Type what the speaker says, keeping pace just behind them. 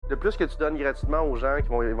Le plus que tu donnes gratuitement aux gens qui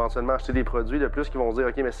vont éventuellement acheter des produits, le plus qu'ils vont se dire «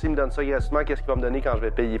 OK, mais s'ils me donnent ça gratuitement, qu'est-ce qu'il va me donner quand je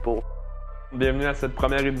vais payer pour? » Bienvenue à cette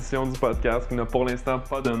première édition du podcast qui n'a pour l'instant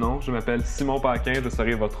pas de nom. Je m'appelle Simon Paquin, je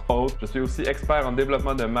serai votre hôte. Je suis aussi expert en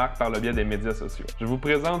développement de marque par le biais des médias sociaux. Je vous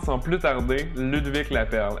présente sans plus tarder Ludvic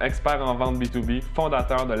Laperle, expert en vente B2B,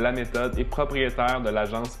 fondateur de La Méthode et propriétaire de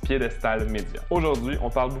l'agence Piédestal Média. Aujourd'hui, on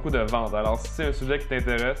parle beaucoup de vente, alors si c'est un sujet qui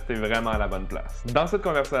t'intéresse, t'es vraiment à la bonne place. Dans cette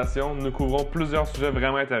conversation, nous couvrons plusieurs sujets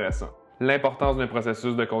vraiment intéressants. L'importance d'un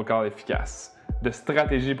processus de cold call efficace, de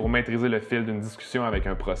stratégie pour maîtriser le fil d'une discussion avec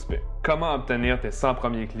un prospect. Comment obtenir tes 100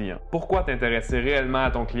 premiers clients? Pourquoi t'intéresser réellement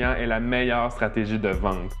à ton client est la meilleure stratégie de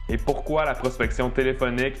vente? Et pourquoi la prospection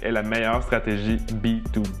téléphonique est la meilleure stratégie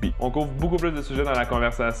B2B? On couvre beaucoup plus de sujets dans la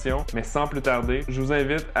conversation, mais sans plus tarder, je vous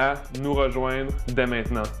invite à nous rejoindre dès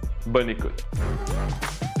maintenant. Bonne écoute!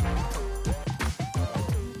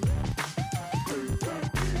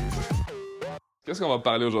 Qu'est-ce qu'on va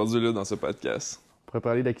parler aujourd'hui là, dans ce podcast? On pourrait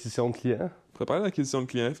parler d'acquisition de clients. On pourrait parler d'acquisition de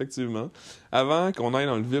clients, effectivement. Avant qu'on aille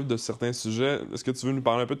dans le vif de certains sujets, est-ce que tu veux nous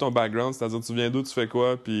parler un peu de ton background? C'est-à-dire, tu viens d'où, tu fais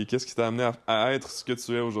quoi, puis qu'est-ce qui t'a amené à être ce que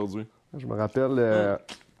tu es aujourd'hui? Je me rappelle...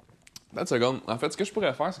 20 secondes. En fait, ce que je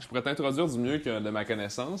pourrais faire, c'est que je pourrais t'introduire du mieux que de ma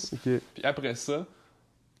connaissance. OK. Puis après ça,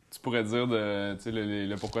 tu pourrais dire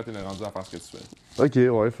le pourquoi tu es rendu à faire ce que tu fais.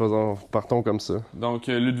 OK, ouais, partons comme ça. Donc,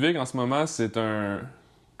 Ludvic, en ce moment, c'est un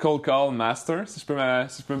cold call master, si je peux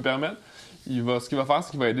me permettre. Ce qu'il va faire, c'est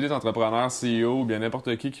qu'il va aider les entrepreneurs, CEO ou bien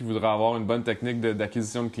n'importe qui voudrait avoir une bonne technique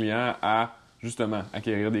d'acquisition de clients à, justement,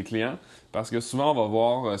 acquérir des clients. Parce que souvent, on va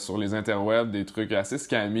voir sur les interwebs des trucs assez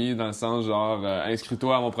scammy, dans le sens genre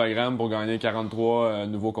inscris-toi à mon programme pour gagner 43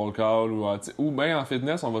 nouveaux cold calls. Ou bien en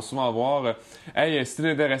fitness, on va souvent voir hey, si t'es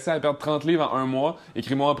intéressé à perdre 30 livres en un mois,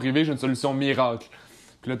 écris-moi en privé, j'ai une solution miracle.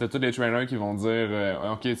 Puis là, t'as tous les trainers qui vont dire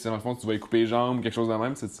OK, dans le fond, tu vas y couper les jambes, quelque chose de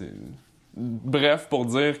même. Bref, pour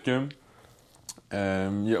dire que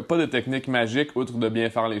il n'y a pas de technique magique outre de bien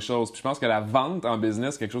faire les choses. Puis je pense que la vente en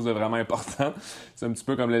business, c'est quelque chose de vraiment important. C'est un petit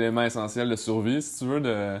peu comme l'élément essentiel de survie, si tu veux,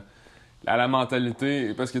 à la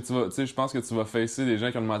mentalité. Parce que je pense que tu vas facer des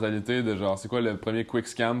gens qui ont une mentalité de genre, c'est quoi le premier quick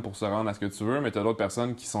scam pour se rendre à ce que tu veux, mais tu as d'autres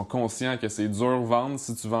personnes qui sont conscients que c'est dur vendre.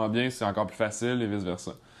 Si tu vends bien, c'est encore plus facile et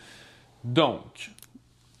vice-versa. Donc,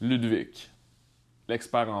 Ludvic,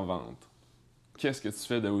 l'expert en vente, qu'est-ce que tu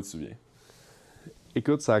fais de où tu viens?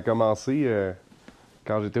 Écoute, ça a commencé...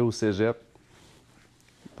 quand j'étais au cégep,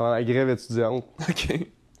 pendant la grève étudiante. OK.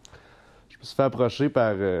 Je me suis fait approcher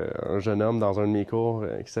par un jeune homme dans un de mes cours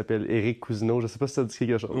qui s'appelle Éric Cousineau. Je sais pas si ça te dit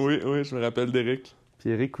quelque chose. Oui, je me rappelle d'Éric. Puis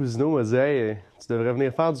Éric Cousineau m'a dit « Hey, tu devrais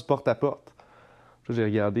venir faire du porte-à-porte. » Puis j'ai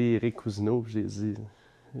regardé Éric Cousineau et j'ai dit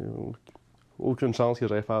 « Aucune chance que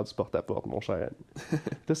j'aille faire du porte-à-porte, mon cher ami. »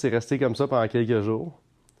 Puis c'est resté comme ça pendant quelques jours.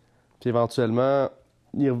 Puis éventuellement,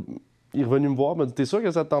 il est revenu me voir, il m'a dit « T'es sûr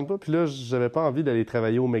que ça te tente pas? » Puis là, j'avais pas envie d'aller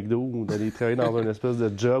travailler au McDo ou d'aller travailler dans une espèce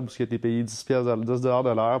de job où tu es payé 10$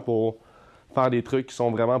 de l'heure pour faire des trucs qui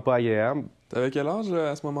sont vraiment pas agréables. T'avais quel âge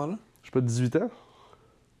à ce moment-là? Je sais pas, 18 ans?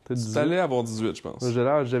 Tu allais avoir 18, je pense.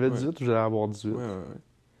 J'avais 18 ou j'allais avoir 18. Ouais.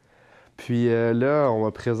 Puis là, on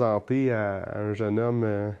m'a présenté à un jeune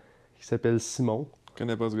homme qui s'appelle Simon. Je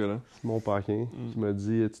connais pas ce gars-là. Simon Paquin, qui m'a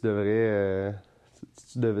dit « Tu devrais...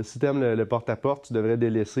 si tu aimes le porte-à-porte, tu devrais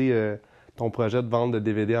délaisser ton projet de vente de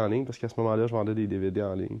DVD en ligne, parce qu'à ce moment-là, je vendais des DVD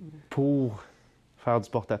en ligne, pour faire du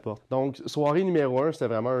porte-à-porte. » Donc, soirée numéro 1, c'était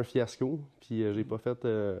vraiment un fiasco, puis j'ai pas fait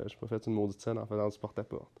une maudite scène en faisant du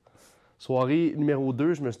porte-à-porte. Soirée numéro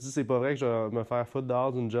 2, je me suis dit, c'est pas vrai que je vais me faire foutre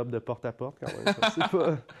dehors d'une job de porte-à-porte quand même.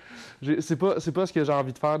 C'est pas ce que j'ai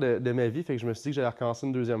envie de faire de ma vie, fait que je me suis dit que j'allais recommencer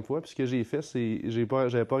une deuxième fois. Puis ce que j'ai fait,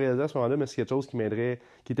 j'avais pas réalisé à ce moment-là, mais c'est quelque chose qui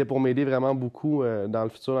était pour m'aider vraiment beaucoup dans le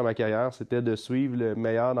futur, dans ma carrière, c'était de suivre le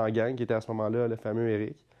meilleur dans la gang, qui était à ce moment-là le fameux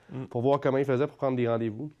Eric, pour voir comment il faisait pour prendre des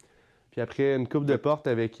rendez-vous. Puis après, une coupe de porte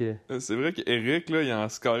avec... C'est vrai qu'Éric, là, il en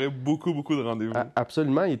scorait beaucoup de rendez-vous.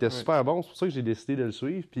 Absolument, il était super bon. C'est pour ça que j'ai décidé de le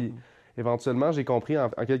suivre. Puis éventuellement, j'ai compris, en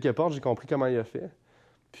quelques portes, j'ai compris comment il a fait.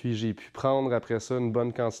 Puis j'ai pu prendre après ça une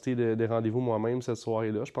bonne quantité de rendez-vous moi-même cette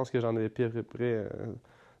soirée-là. Je pense que j'en avais pris à peu près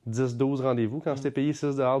 10-12 rendez-vous. Quand j'étais payé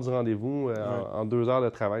 6$ du rendez-vous en 2 heures de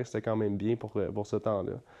travail, c'était quand même bien pour ce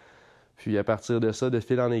temps-là. Puis à partir de ça, de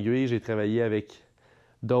fil en aiguille, j'ai travaillé avec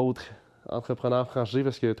d'autres entrepreneur franchisé,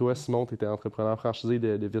 parce que toi, Simon, tu étais entrepreneur franchisé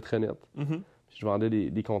de vitres-nettes. Puis je vendais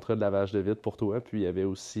des contrats de lavage de vitres pour toi. Puis il y avait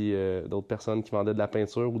aussi d'autres personnes qui vendaient de la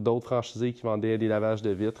peinture ou d'autres franchisés qui vendaient des lavages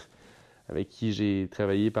de vitres avec qui j'ai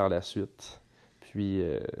travaillé par la suite. Puis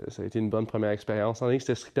ça a été une bonne première expérience. Étant donné que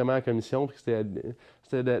c'était strictement en commission, puis c'était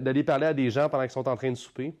d'aller parler à des gens pendant qu'ils sont en train de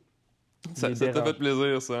souper. Ça t'a fait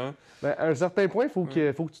plaisir, ça, hein? Ben, à un certain point, il faut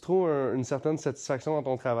que tu trouves une certaine satisfaction dans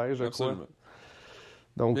ton travail, je crois.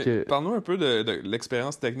 Donc, parle-nous un peu de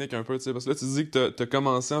l'expérience technique un peu, tu sais, parce que là, tu dis que tu as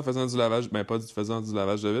commencé en faisant du lavage, ben pas faisant du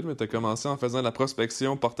lavage de vitre, mais tu as commencé en faisant de la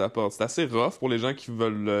prospection porte-à-porte. C'est assez rough pour les gens qui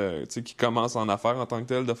veulent, tu sais, qui commencent en affaires en tant que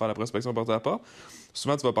tel, de faire la prospection porte-à-porte.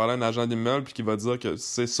 Souvent, tu vas parler à un agent d'immeuble puis qui va dire que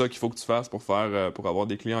c'est ça qu'il faut que tu fasses pour avoir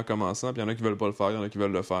des clients en commençant, puis il y en a qui veulent pas le faire, il y en a qui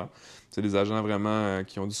veulent le faire. C'est des agents vraiment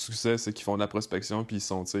qui ont du succès, c'est qui font de la prospection puis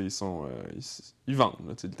ils vendent,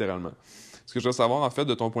 là, tu sais, littéralement. Ce que je veux savoir, en fait,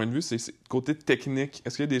 de ton point de vue, c'est côté technique.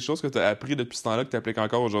 Est-ce qu'il y a des choses que tu as appris depuis ce temps-là que tu appliques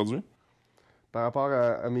encore aujourd'hui? par rapport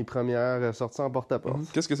à mes premières sorties en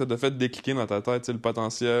porte-à-porte. Qu'est-ce que ça t'a fait décliquer dans ta tête? Tu sais, le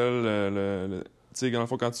potentiel, tu sais, dans le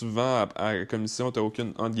fond, quand tu vends à la commission, tu n'as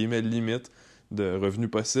aucune, entre guillemets, limite de revenus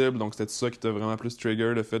possible. Donc, c'était ça qui t'a vraiment plus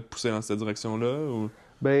trigger, le fait de pousser dans cette direction-là? Ou...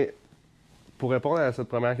 Ben, pour répondre à cette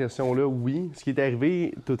première question-là, oui. Ce qui est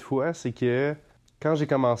arrivé, toutefois, c'est que quand j'ai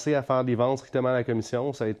commencé à faire des ventes strictement à la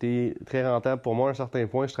commission, ça a été très rentable pour moi. À un certain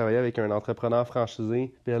point, je travaillais avec un entrepreneur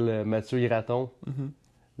franchisé, qui s'appelle Maître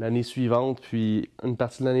l'année suivante, puis une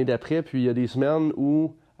partie de l'année d'après. Puis il y a des semaines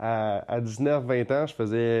où, à 19-20 ans, je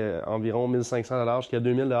faisais environ 1500 jusqu'à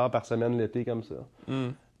 2000 par semaine l'été comme ça.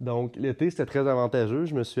 Donc, l'été, c'était très avantageux.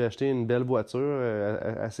 Je me suis acheté une belle voiture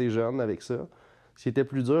assez jeune avec ça. Ce qui était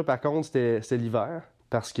plus dur, par contre, c'était l'hiver.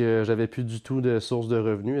 Parce que j'avais plus du tout de source de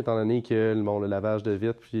revenus, étant donné que le lavage de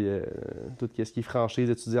vitre, puis tout ce qui est franchise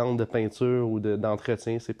étudiante de peinture ou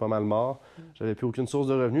d'entretien, c'est pas mal mort. J'avais plus aucune source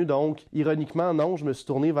de revenus. Donc, ironiquement, non, je me suis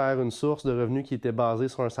tourné vers une source de revenus qui était basée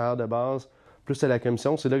sur un salaire de base, plus à la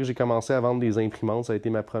commission. C'est là que j'ai commencé à vendre des imprimantes. Ça a été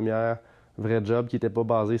ma première vraie job qui n'était pas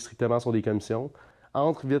basée strictement sur des commissions.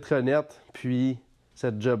 Entre Vitre-Net puis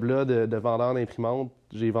cette job-là de vendeur d'imprimantes,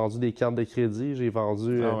 j'ai vendu des cartes de crédit, j'ai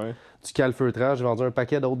vendu du calfeutrage, j'ai vendu un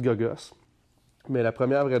paquet d'autres gogos. Mais la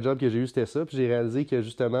première vraie job que j'ai eue, c'était ça. Puis j'ai réalisé que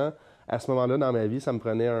justement, à ce moment-là, dans ma vie, ça me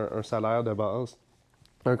prenait un salaire de base,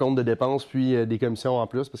 un compte de dépenses, puis des commissions en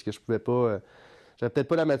plus, parce que je pouvais pas... j'avais peut-être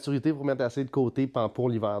pas la maturité pour mettre assez de côté pour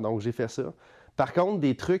l'hiver. Donc j'ai fait ça. Par contre,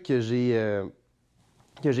 des trucs que j'ai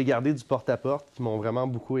gardés du porte-à-porte qui m'ont vraiment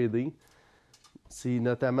beaucoup aidé, c'est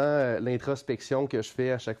notamment l'introspection que je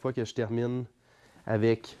fais à chaque fois que je termine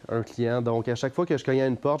avec un client. Donc, à chaque fois que je cognais à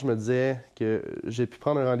une porte, je me disais que j'ai pu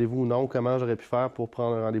prendre un rendez-vous ou non, comment j'aurais pu faire pour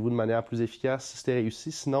prendre un rendez-vous de manière plus efficace si c'était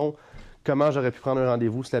réussi. Sinon, comment j'aurais pu prendre un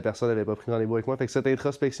rendez-vous si la personne n'avait pas pris de rendez-vous avec moi. Fait que cette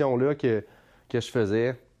introspection-là que je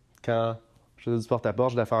faisais quand je faisais du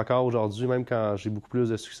porte-à-porte, je la fais encore aujourd'hui, même quand j'ai beaucoup plus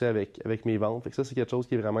de succès avec mes ventes. Fait que ça, c'est quelque chose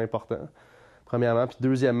qui est vraiment important, premièrement. Puis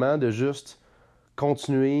deuxièmement, de juste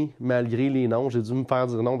continuer malgré les noms. J'ai dû me faire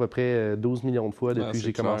dire non à peu près 12 millions de fois depuis que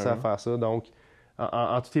j'ai commencé à faire ça. Donc,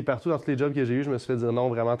 en tout et partout, dans tous les jobs que j'ai eus, je me suis fait dire non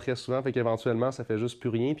vraiment très souvent. Fait qu'éventuellement, ça fait juste plus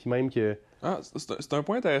rien. Puis même que... c'est un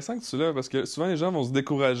point intéressant que tu soulèves, parce que souvent, les gens vont se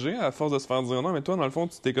décourager à force de se faire dire non, mais toi, dans le fond,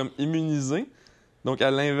 tu t'es comme immunisé. Donc,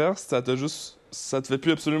 à l'inverse, ça te fait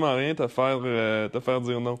plus absolument rien te faire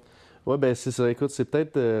dire non. Ouais, ben c'est ça. Écoute, c'est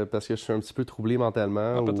peut-être parce que je suis un petit peu troublé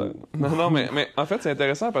mentalement. Peut-être. Non, mais en fait, c'est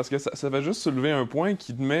intéressant parce que ça va juste soulever un point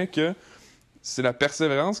qui te met que c'est la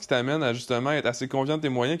persévérance qui t'amène à justement être assez confiant de tes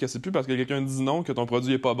moyens, que c'est plus parce que quelqu'un dit non que ton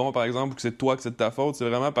produit est pas bon, par exemple, ou que c'est toi, que c'est de ta faute. C'est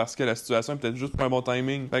vraiment parce que la situation est peut-être juste pas un bon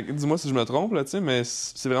timing. Fait que, dis-moi si je me trompe, là, tu sais, mais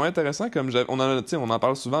c'est vraiment intéressant. Comme on en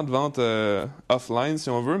parle souvent de vente offline, si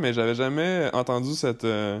on veut, mais j'avais jamais entendu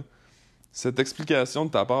cette explication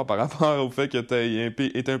de ta part par rapport au fait que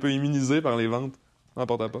tu été un peu immunisé par les ventes en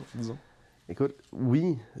porte-à-porte, disons. Écoute,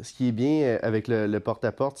 oui, ce qui est bien avec le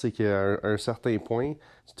porte-à-porte, c'est qu'à un certain point,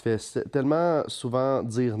 tu te fais tellement souvent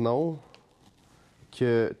dire non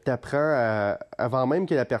que tu apprends avant même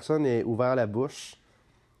que la personne ait ouvert la bouche,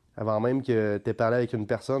 avant même que tu aies parlé avec une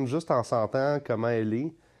personne, juste en sentant comment elle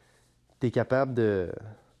est, tu es capable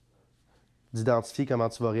d'identifier comment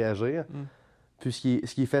tu vas réagir. Puis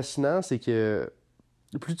ce qui est fascinant, c'est que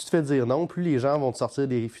plus tu te fais dire non, plus les gens vont te sortir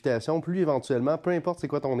des réfutations, plus éventuellement, peu importe c'est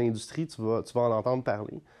quoi ton industrie, tu vas en entendre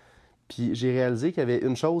parler. Puis j'ai réalisé qu'il y avait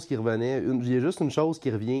une chose qui revenait, il y a juste une chose qui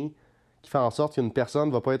revient, qui fait en sorte qu'une personne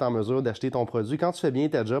ne va pas être en mesure d'acheter ton produit. Quand tu fais bien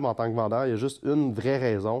ta job en tant que vendeur, il y a juste une vraie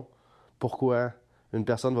raison pourquoi une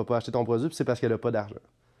personne ne va pas acheter ton produit, puis c'est parce qu'elle n'a pas d'argent.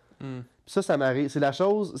 Puis ça m'arrive. C'est la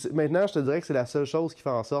chose. Maintenant, je te dirais que c'est la seule chose qui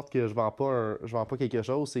fait en sorte que je vends pas quelque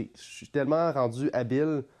chose. C'est je suis tellement rendu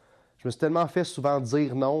habile. Je me suis tellement fait souvent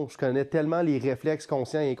dire non. Je connais tellement les réflexes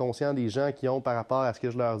conscients et inconscients des gens qui ont par rapport à ce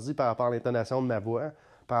que je leur dis, par rapport à l'intonation de ma voix,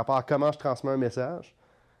 par rapport à comment je transmets un message,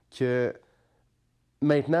 que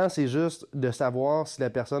maintenant, c'est juste de savoir si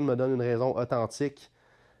la personne me donne une raison authentique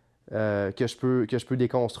que je peux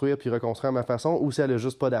déconstruire puis reconstruire à ma façon, ou si elle a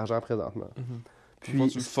juste pas d'argent présentement. Puis,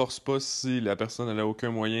 tu ne forces pas si la personne n'a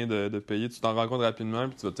aucun moyen de payer. Tu t'en rends compte rapidement,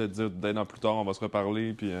 puis tu vas peut-être dire, dès dans plus tard, on va se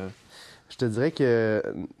reparler. Puis, Je te dirais que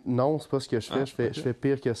non, c'est pas ce que je fais. Je fais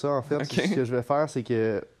pire que ça, en fait. Okay. Ce que je vais faire, c'est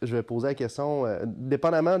que je vais poser la question,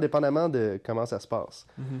 dépendamment de comment ça se passe.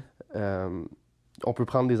 On peut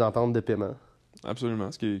prendre des ententes de paiement. Absolument,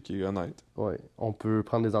 ce qui est honnête. Oui, on peut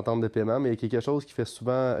prendre des ententes de paiement, mais il y a quelque chose qui fait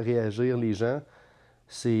souvent réagir les gens,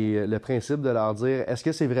 c'est le principe de leur dire, est-ce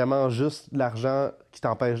que c'est vraiment juste l'argent qui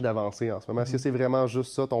t'empêche d'avancer en ce moment? Est-ce que c'est vraiment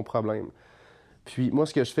juste ça ton problème? Puis moi,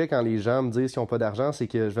 ce que je fais quand les gens me disent qu'ils n'ont pas d'argent, c'est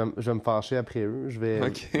que je vais me fâcher après eux. Je vais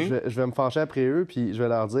me fâcher après eux, puis je vais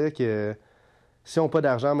leur dire que s'ils n'ont pas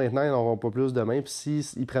d'argent maintenant, ils n'auront pas plus demain. Puis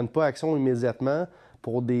s'ils ne prennent pas action immédiatement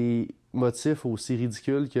pour des motifs aussi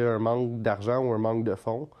ridicules qu'un manque d'argent ou un manque de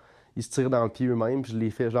fonds, ils se tirent dans le pied eux-mêmes. Puis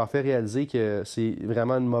je leur fais réaliser que c'est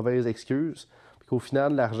vraiment une mauvaise excuse. Puis qu'au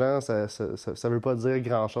final, l'argent, ça veut pas dire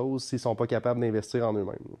grand-chose s'ils sont pas capables d'investir en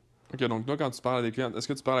eux-mêmes. OK, donc toi, quand tu parles à des clients, est-ce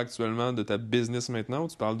que tu parles actuellement de ta business maintenant ou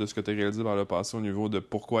tu parles de ce que tu as réalisé par le passé au niveau de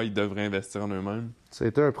pourquoi ils devraient investir en eux-mêmes?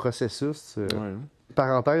 C'était un processus. Ouais.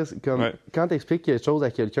 Parenthèse, comme quand tu expliques quelque chose à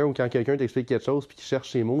quelqu'un ou quand quelqu'un t'explique quelque chose puis qu'il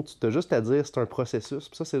cherche ses mots, tu as juste à dire c'est un processus.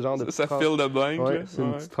 Puis ça, c'est le genre de ça fill the blank. Ouais, c'est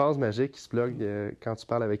une petite phrase magique qui se bloque quand tu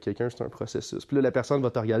parles avec quelqu'un, c'est un processus. Puis là, la personne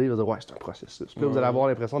va te regarder et va dire ouais, c'est un processus. Puis là, vous allez avoir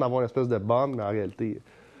l'impression d'avoir une espèce de bond, mais en réalité.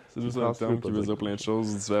 C'est juste un terme qui veut dire plein de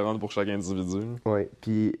choses différentes pour chaque individu. Oui,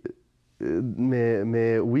 puis. Mais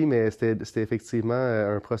c'était effectivement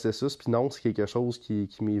un processus. Puis non, c'est quelque chose qui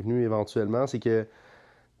m'est venu éventuellement. C'est que,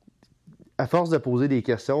 à force de poser des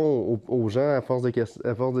questions aux gens, à force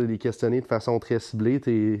de les questionner de façon très ciblée,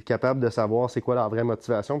 tu es capable de savoir c'est quoi leur vraie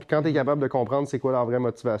motivation. Puis quand tu es capable de comprendre c'est quoi leur vraie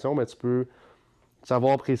motivation, ben, tu peux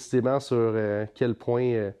savoir précisément sur quel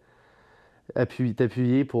point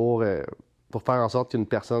t'appuyer pour faire en sorte qu'une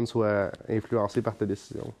personne soit influencée par ta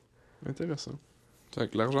décision. Intéressant. Fait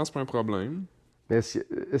que l'argent, c'est pas un problème. Mais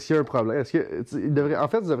est-ce qu'il y a un problème? En fait, il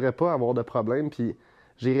devrait pas avoir de problème. Puis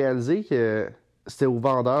j'ai réalisé que c'était au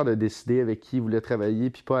vendeur de décider avec qui il voulait travailler,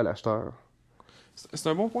 puis pas à l'acheteur. C'est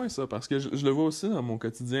un bon point, ça, parce que je le vois aussi dans mon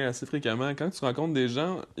quotidien assez fréquemment. Quand tu rencontres des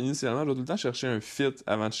gens, initialement, je dois tout le temps chercher un fit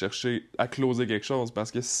avant de chercher à closer quelque chose.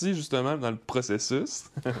 Parce que si, justement, dans le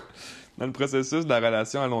processus, de la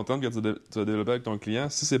relation à long terme que tu vas développer avec ton client,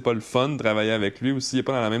 si c'est pas le fun de travailler avec lui ou s'il est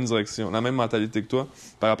pas dans la même direction, la même mentalité que toi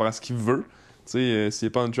par rapport à ce qu'il veut, tu sais, s'il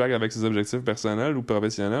est pas on track avec ses objectifs personnels ou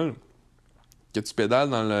professionnels, que tu pédales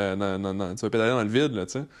tu vas pédaler dans le vide, là,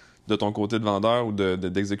 tu sais, de ton côté de vendeur ou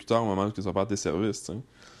d'exécuteur au moment où tu vas faire tes services, tu sais.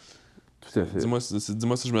 Tout à fait.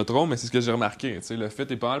 Dis-moi si je me trompe, mais c'est ce que j'ai remarqué. Tu sais, le fit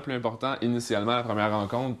est pas mal plus important initialement à la première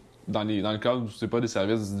rencontre dans le cadre où c'est pas des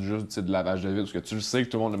services juste de lavage de vide, parce que tu le sais que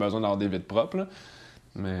tout le monde a besoin d'avoir des vides propres, là.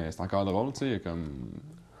 Mais c'est encore drôle, tu sais, comme...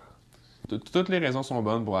 Toutes les raisons sont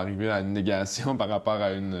bonnes pour arriver à une négation par rapport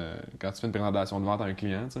à quand tu fais une présentation de vente à un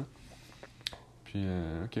client, tu sais. Puis,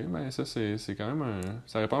 OK, ben ça, c'est quand même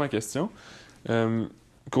ça répond à ma question.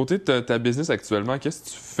 Côté de ta business actuellement, qu'est-ce que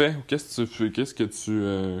tu fais? Qu'est-ce que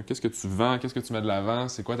tu vends? Qu'est-ce que tu mets de l'avant?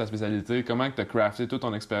 C'est quoi ta spécialité? Comment tu as crafté toute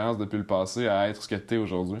ton expérience depuis le passé à être ce que tu es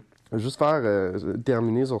aujourd'hui? Juste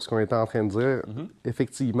terminer sur ce qu'on était en train de dire.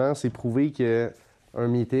 Effectivement, c'est prouvé qu'un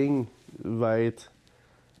meeting va être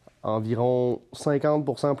environ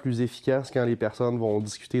 50% plus efficace quand les personnes vont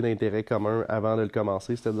discuter d'intérêts communs avant de le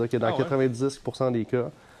commencer. C'est-à-dire que dans 90% des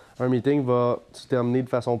cas, un meeting va se terminer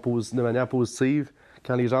de manière positive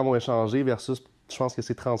quand les gens vont échanger versus, je pense que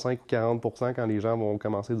c'est 35 ou 40% quand les gens vont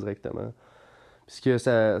commencer directement. Puis ce que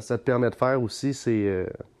ça te permet de faire aussi, c'est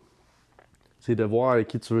de voir avec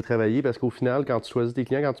qui tu veux travailler parce qu'au final, quand tu choisis tes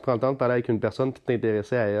clients, quand tu prends le temps de parler avec une personne et de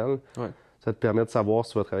t'intéresser à elle, ça te permet de savoir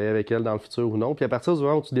si tu vas travailler avec elle dans le futur ou non. Puis à partir du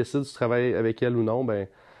moment où tu décides si tu travailles avec elle ou non, ben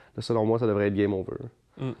selon moi, ça devrait être game over.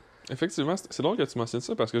 Effectivement, c'est drôle que tu mentionnes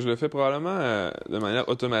ça parce que je le fais probablement de manière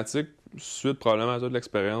automatique suite probablement à toute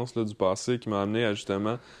l'expérience du passé qui m'a amené à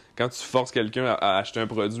justement, quand tu forces quelqu'un à acheter un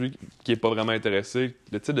produit qui est pas vraiment intéressé,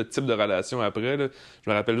 le type de relation après, là, je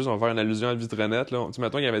me rappelle juste, on va faire une allusion à Vitrenet, là. Tu sais,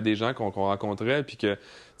 mettons, il y avait des gens qu'on rencontrait puis que, tu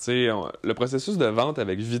sais, le processus de vente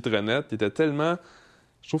avec Vitrenet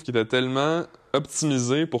je trouve qu'il était tellement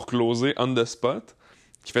optimisé pour closer on the spot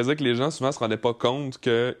qui faisait que les gens souvent se rendaient pas compte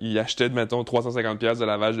qu'ils achetaient, mettons, 350$ de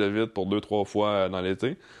lavage de vitre pour 2-3 fois dans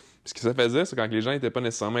l'été. Puis ce que ça faisait, c'est quand les gens n'étaient pas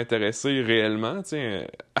nécessairement intéressés réellement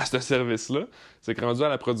à ce service-là, c'est que rendu à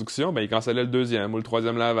la production, ben ils cancellaient le deuxième ou le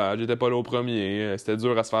troisième lavage, ils étaient pas là au premier, c'était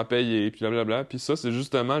dur à se faire payer, puis blablabla. Puis ça, c'est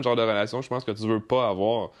justement le genre de relation, je pense, que tu veux pas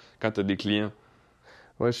avoir quand tu as des clients.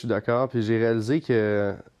 Oui, je suis d'accord. Puis j'ai réalisé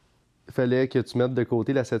que fallait que tu mettes de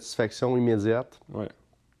côté la satisfaction immédiate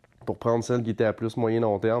pour prendre celle qui était à plus moyen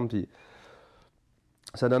long terme. Puis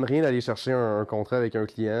ça donne rien d'aller chercher un contrat avec un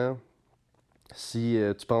client Si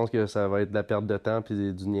tu penses que ça va être de la perte de temps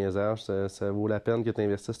puis du niaisage, ça vaut la peine que tu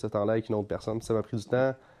investisses ce temps-là avec une autre personne. Puis ça m'a pris du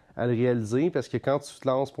temps à le réaliser parce que quand tu te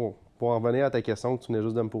lances, pour en revenir à ta question que tu venais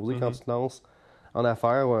juste de me poser, quand tu te lances en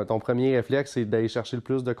affaires, ton premier réflexe, c'est d'aller chercher le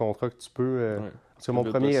plus de contrats que tu peux. Parce que mon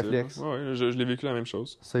premier réflexe, Oui, je l'ai vécu la même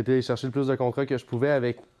chose. ça a été d'aller chercher le plus de contrats que je pouvais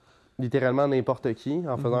avec littéralement n'importe qui,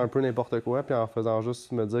 en faisant un peu n'importe quoi, puis en faisant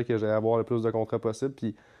juste me dire que j'allais avoir le plus de contrats possible.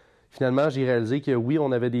 Puis finalement, j'ai réalisé que oui,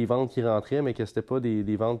 on avait des ventes qui rentraient, mais que c'était pas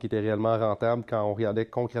des ventes qui étaient réellement rentables quand on regardait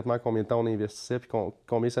concrètement combien de temps on investissait puis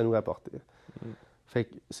combien ça nous rapportait. Fait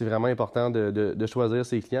que c'est vraiment important de choisir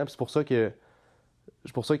ses clients. Puis c'est pour ça que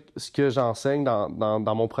ce que j'enseigne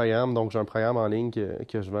dans mon programme, donc j'ai un programme en ligne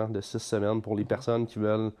que je vends de 6 semaines pour les personnes qui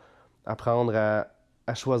veulent apprendre à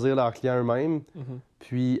choisir leurs clients eux-mêmes,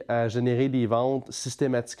 puis à générer des ventes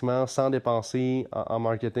systématiquement sans dépenser en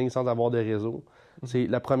marketing, sans avoir de réseau. C'est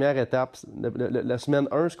la première étape. La semaine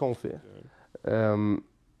 1, ce qu'on fait.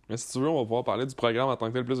 Mais si tu veux, on va pouvoir parler du programme en tant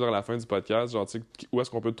que tel plus vers la fin du podcast. Genre, tu sais, où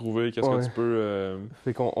est-ce qu'on peut te trouver? Qu'est-ce que tu peux...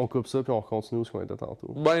 Fait qu'on coupe ça puis on continue où ce qu'on était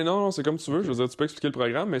tantôt. Ben non, c'est comme tu veux. Je veux dire, tu peux expliquer le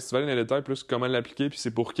programme, mais si tu veux aller dans les détails plus comment l'appliquer puis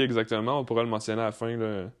c'est pour qui exactement, on pourra le mentionner à la fin.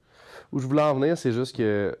 Là. Où je voulais en venir, c'est juste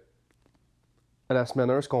que à la semaine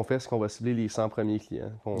 1, ce qu'on fait, c'est qu'on va cibler les 100 premiers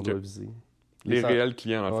clients qu'on doit viser. Les réels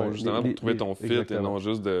clients, dans le fond, justement, pour trouver ton fit exactement. et non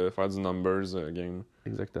juste de faire du numbers game.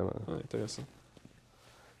 Exactement. Ouais, intéressant.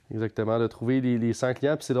 Exactement, de trouver les 100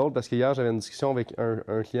 clients. Puis c'est drôle parce que hier, j'avais une discussion avec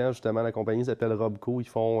un client, justement, la compagnie s'appelle Robco. Ils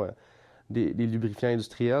font des lubrifiants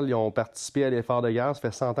industriels. Ils ont participé à l'effort de guerre. Ça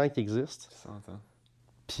fait 100 ans qu'ils existent. 100 ans.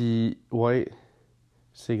 Puis, ouais,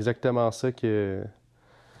 c'est exactement ça que...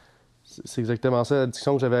 C'est exactement ça, la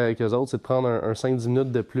discussion que j'avais avec eux autres, c'est de prendre un 5-10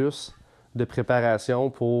 minutes de plus de préparation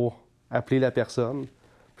pour appeler la personne,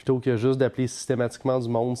 plutôt que juste d'appeler systématiquement du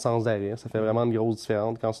monde sans arrêt. Ça fait vraiment une grosse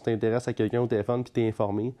différence. Quand tu t'intéresses à quelqu'un au téléphone puis tu es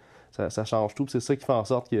informé, ça change tout. Puis c'est ça qui fait en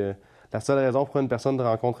sorte que la seule raison pourquoi une personne ne te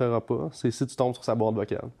rencontrera pas, c'est si tu tombes sur sa boîte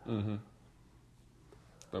vocale.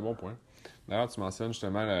 C'est un bon point. D'ailleurs, tu mentionnes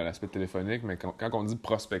justement l'aspect téléphonique, mais quand on dit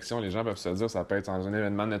prospection, les gens peuvent se dire ça peut être dans un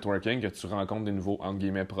événement de networking que tu rencontres des nouveaux, entre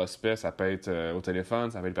guillemets, prospects, ça peut être au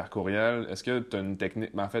téléphone, ça peut être par courriel. Est-ce que tu as une technique,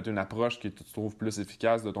 en fait, une approche qui tu trouves plus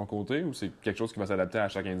efficace de ton côté ou c'est quelque chose qui va s'adapter à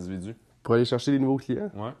chaque individu? Pour aller chercher des nouveaux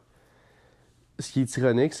clients? Ouais. Ce qui est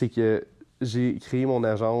ironique, c'est que j'ai créé mon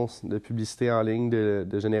agence de publicité en ligne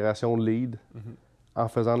de génération de leads en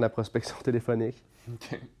faisant de la prospection téléphonique.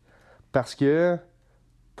 OK. Parce que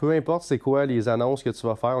peu importe c'est quoi les annonces que tu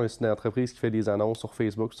vas faire, c'est une entreprise qui fait des annonces sur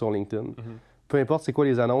Facebook, sur LinkedIn. Peu importe c'est quoi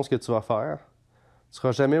les annonces que tu vas faire, ce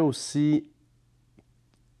sera jamais aussi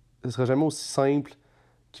simple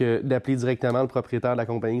que d'appeler directement le propriétaire de la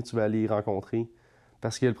compagnie que tu vas aller rencontrer.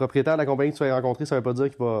 Parce que le propriétaire de la compagnie que tu vas rencontrer, ça ne veut pas dire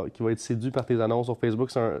qu'il va être séduit par tes annonces sur Facebook.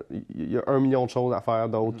 Il y a 1 million de choses à faire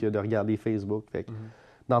d'autre que de regarder Facebook. Fait que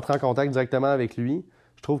d'entrer en contact directement avec lui,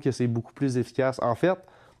 je trouve que c'est beaucoup plus efficace. En fait,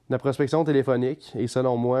 la prospection téléphonique est,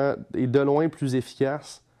 selon moi, est de loin plus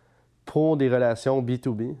efficace pour des relations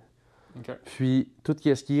B2B. Okay. Puis, tout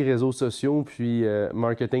ce qui est réseaux sociaux, puis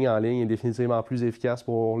marketing en ligne est définitivement plus efficace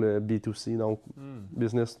pour le B2C, donc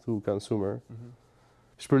business to consumer.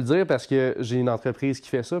 Je peux le dire parce que j'ai une entreprise qui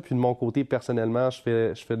fait ça, puis de mon côté, personnellement, je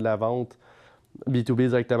fais de la vente B2B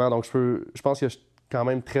directement, donc je pense que je suis quand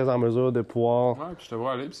même très en mesure de pouvoir... Ouais, puis je te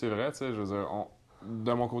vois aller, puis c'est vrai, tu sais, je veux dire,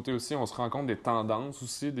 de mon côté aussi, on se rend compte des tendances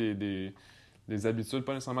aussi, des habitudes,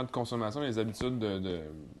 pas nécessairement de consommation, mais des habitudes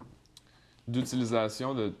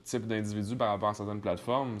d'utilisation de type d'individus par rapport à certaines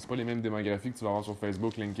plateformes. C'est pas les mêmes démographies que tu vas avoir sur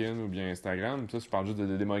Facebook, LinkedIn ou bien Instagram. Puis ça, je parle juste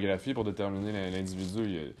de démographie pour déterminer l'individu.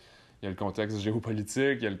 Il y a le contexte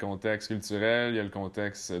géopolitique, il y a le contexte culturel, il y a le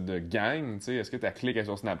contexte de gang. Tu sais, est-ce que ta clique est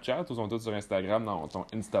sur Snapchat ou sont tous sur Instagram dans ton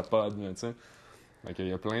Instapod? Tu sais? Donc, il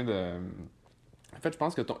y a plein de... En fait, je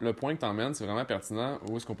pense que le point que tu emmènes, c'est vraiment pertinent.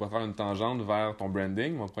 Où est-ce qu'on pourrait faire une tangente vers ton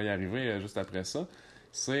branding? On pourrait y arriver juste après ça.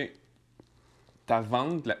 C'est ta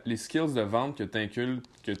vente, les skills de vente que tu inculques,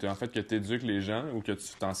 que tu éduques les gens ou que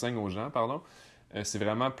tu t'enseignes aux gens, pardon. C'est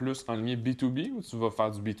vraiment plus en ligne B2B ou tu vas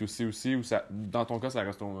faire du B2C aussi? Ou dans ton cas, ça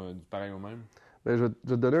reste pareil au même? Bien, je vais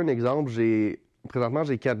te donner un exemple. Présentement,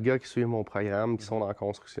 j'ai 4 gars qui suivent mon programme qui sont en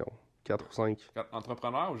construction. 4 ou 5.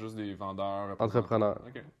 Entrepreneurs ou juste des vendeurs? Entrepreneurs.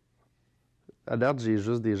 OK. À date, j'ai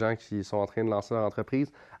juste des gens qui sont en train de lancer leur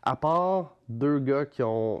entreprise. À part 2 gars qui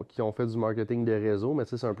ont fait du marketing de réseau, mais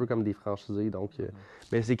tu sais, c'est un peu comme des franchisés. Donc,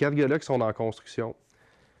 mais ces 4 gars-là qui sont en construction.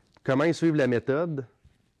 Comment ils suivent la méthode,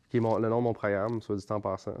 qui est le nom de mon programme, soit dit en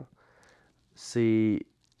passant, c'est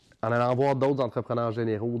en allant voir d'autres entrepreneurs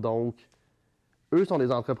généraux. Donc, eux sont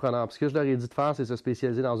des entrepreneurs. Puis ce que je leur ai dit de faire, c'est se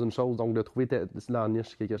spécialiser dans une chose. Donc, de trouver leur niche,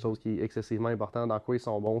 c'est quelque chose qui est excessivement important, dans quoi ils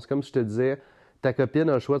sont bons. C'est comme si je te disais, ta copine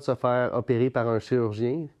a le choix de se faire opérer par un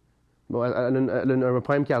chirurgien. Bon, elle a un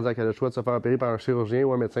problème cardiaque, elle a le choix de se faire opérer par un chirurgien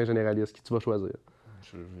ou un médecin généraliste. Qui tu vas choisir?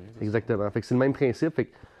 Exactement. Fait que c'est le même principe. Fait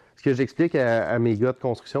que ce que j'explique à mes gars de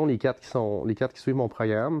construction, les quatre qui suivent mon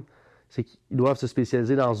programme, c'est qu'ils doivent se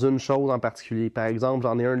spécialiser dans une chose en particulier. Par exemple,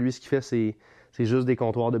 j'en ai un, lui, ce qu'il fait, c'est juste des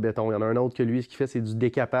comptoirs de béton. Il y en a un autre que lui, ce qu'il fait, c'est du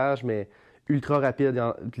décapage, mais ultra rapide.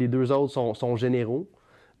 Les deux autres sont généraux,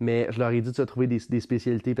 mais je leur ai dit de se trouver des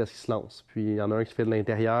spécialités parce qu'ils se lancent. Puis il y en a un qui fait de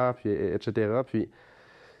l'intérieur, puis etc. Puis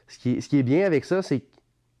ce qui est bien avec ça, c'est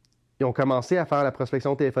qu'ils ont commencé à faire la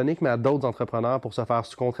prospection téléphonique, mais à d'autres entrepreneurs pour se faire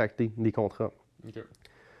sous-contracter des contrats. Okay.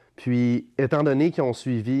 Puis, étant donné qu'ils ont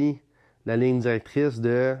suivi la ligne directrice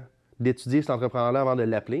d'étudier cet entrepreneur-là avant de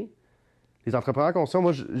l'appeler, les entrepreneurs en construction,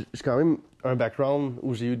 moi, j'ai quand même un background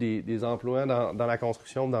où j'ai eu des emplois dans la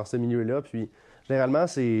construction, dans ce milieu-là. Puis, généralement,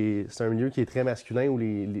 c'est un milieu qui est très masculin où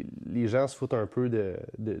les gens se foutent un peu de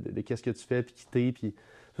qu'est-ce que tu fais, puis quitter, puis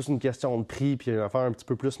c'est une question de prix, puis une affaire un petit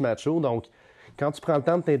peu plus macho. Donc, quand tu prends le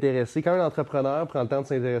temps de t'intéresser, quand un entrepreneur prend le temps de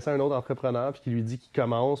s'intéresser à un autre entrepreneur, puis qui lui dit qu'il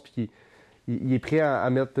commence, puis qu'il est prêt à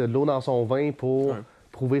mettre de l'eau dans son vin pour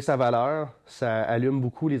prouver sa valeur, ça allume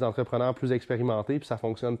beaucoup les entrepreneurs plus expérimentés, puis ça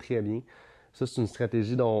fonctionne très bien. Ça, c'est une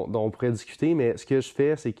stratégie dont on pourrait discuter, mais ce que je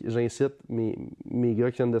fais, c'est que j'incite mes gars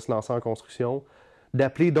qui viennent de se lancer en construction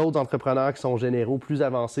d'appeler d'autres entrepreneurs qui sont généraux, plus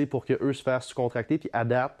avancés, pour qu'eux se fassent sous-contracter, puis à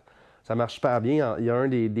date, ça marche super bien. Il y a un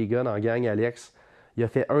des gars dans la gang, Alex, il a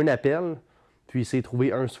fait un appel, puis il s'est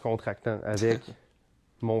trouvé un sous-contractant avec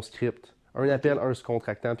mon script. Un appel, un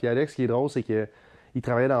sous-contractant. Puis Alex, ce qui est drôle, c'est qu'il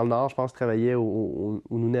travaillait dans le Nord, je pense qu'il travaillait au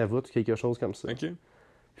Nunavut, quelque chose comme ça. Okay.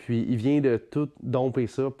 Puis il vient de tout domper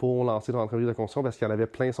ça pour lancer son entreprise de construction parce qu'il en avait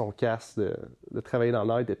plein son casse de travailler dans le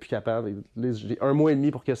Nord, il n'était plus capable. Là, j'ai 1 mois et demi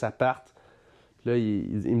pour que ça parte. Puis là,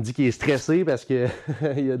 il me dit qu'il est stressé parce que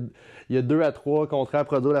il y a 2 à 3 contrats à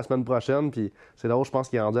produire la semaine prochaine. Puis c'est drôle, je pense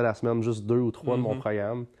qu'il est rendu à la semaine juste 2 ou 3 de mon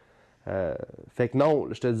programme. Fait que non,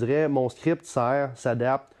 je te dirais, mon script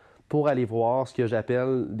s'adapte pour aller voir ce que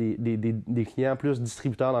j'appelle des clients plus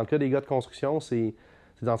distributeurs. Dans le cas des gars de construction, c'est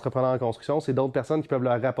des entrepreneurs en construction, c'est d'autres personnes qui peuvent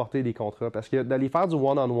leur rapporter des contrats. Parce que d'aller faire du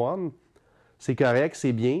one-on-one, c'est correct,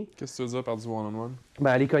 c'est bien. Qu'est-ce que tu veux dire par du one-on-one?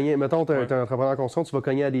 Ben, aller cogner, mettons, tu es un entrepreneur en construction, tu vas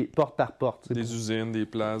cogner à des porte par porte. Des usines, des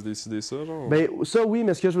places, des ci, des ça, genre? Ben, ça, oui,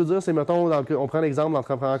 mais ce que je veux dire, c'est, mettons, on prend l'exemple de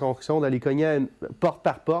l'entrepreneur en construction, d'aller cogner à une porte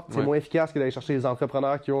par porte, c'est moins efficace que d'aller chercher les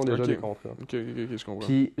entrepreneurs qui ont déjà des contrats. OK, je comprends.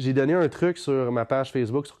 Puis, j'ai donné un truc sur ma page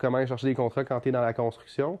Facebook sur comment aller chercher des contrats quand tu es dans la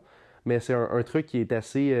construction, mais c'est un truc qui est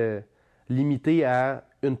assez limité à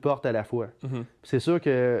une porte à la fois. C'est sûr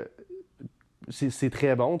que c'est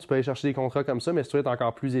très bon, tu peux aller chercher des contrats comme ça, mais si tu veux être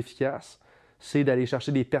encore plus efficace, c'est d'aller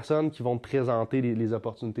chercher des personnes qui vont te présenter les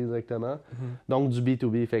opportunités directement. Donc, du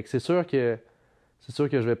B2B. Fait que c'est sûr que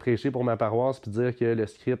je vais prêcher pour ma paroisse puis dire que le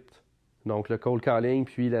script, donc le cold calling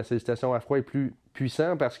puis la sollicitation à froid est plus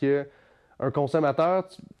puissant parce que un consommateur,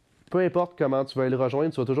 peu importe comment tu vas le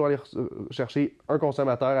rejoindre, tu vas toujours aller chercher un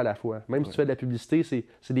consommateur à la fois. Même si tu fais de la publicité,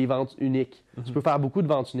 c'est des ventes uniques. Tu peux faire beaucoup de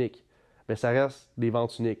ventes uniques, mais ça reste des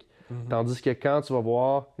ventes uniques. Tandis que quand tu vas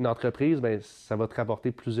voir une entreprise, ben, ça va te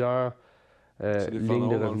rapporter plusieurs lignes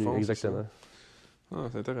de revenus. Fond, exactement.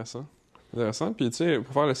 C'est intéressant. Intéressant. Puis, tu sais,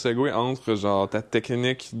 pour faire le segue entre genre ta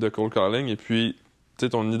technique de cold calling et puis, tu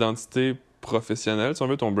sais, ton identité professionnelle, si on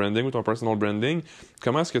veut, ton branding ou ton personal branding,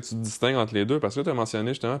 comment est-ce que tu te distingues entre les deux? Parce que tu as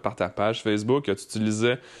mentionné justement par ta page Facebook que tu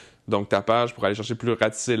utilisais donc ta page pour aller chercher plus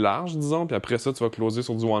ratissé large, disons, puis après ça, tu vas closer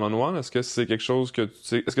sur du one-on-one. Est-ce que c'est quelque chose que tu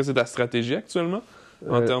sais, est-ce que c'est ta stratégie actuellement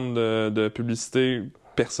en termes de publicité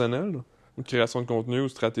personnelle? Ou création de contenu ou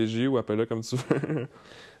stratégie ou appelle-le comme tu veux?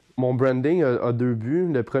 Mon branding a 2 buts.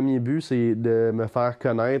 Le premier but, c'est de me faire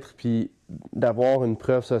connaître puis d'avoir une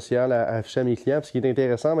preuve sociale à afficher à mes clients. Puis ce qui est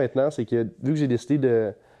intéressant maintenant, c'est que vu que j'ai décidé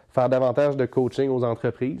de faire davantage de coaching aux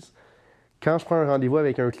entreprises, quand je prends un rendez-vous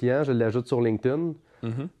avec un client, je l'ajoute sur LinkedIn.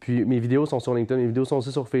 Puis mes vidéos sont sur LinkedIn, mes vidéos sont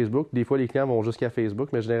aussi sur Facebook. Des fois, les clients vont jusqu'à Facebook,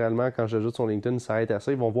 mais généralement, quand j'ajoute sur LinkedIn, ça s'arrête à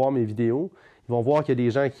ça. Ils vont voir mes vidéos, ils vont voir qu'il y a des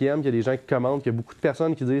gens qui aiment, qu'il y a des gens qui commentent, qu'il y a beaucoup de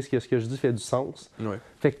personnes qui disent que ce que je dis fait du sens.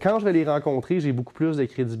 Fait que quand je vais les rencontrer, j'ai beaucoup plus de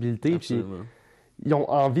crédibilité. Puis ils ont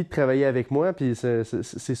envie de travailler avec moi, puis c'est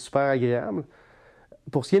super agréable.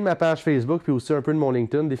 Pour ce qui est de ma page Facebook, puis aussi un peu de mon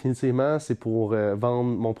LinkedIn, définitivement, c'est pour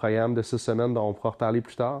vendre mon programme de 6 semaines dont on pourra reparler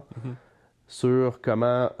plus tard. Sur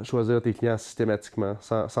comment choisir tes clients systématiquement,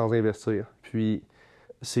 sans investir. Puis,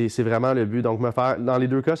 c'est vraiment le but. Donc, dans les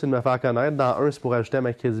 2 cas, c'est de me faire connaître. Dans un, c'est pour ajouter à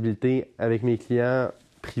ma crédibilité avec mes clients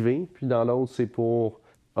privés. Puis, dans l'autre, c'est pour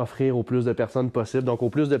offrir au plus de personnes possible. Donc, au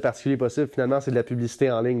plus de particuliers possible. Finalement, c'est de la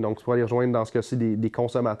publicité en ligne. Donc, tu vas aller rejoindre, dans ce cas-ci, des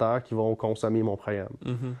consommateurs qui vont consommer mon programme.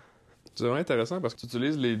 C'est vraiment intéressant parce que tu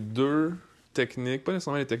utilises les 2 techniques, pas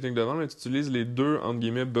nécessairement les techniques de vente, mais tu utilises les deux, entre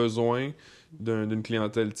guillemets, besoins d'une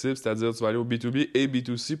clientèle type, c'est-à-dire tu vas aller au B2B et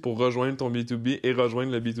B2C pour rejoindre ton B2B et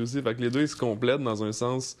rejoindre le B2C. Fait que les deux, ils se complètent dans un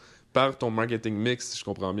sens par ton marketing mix, si je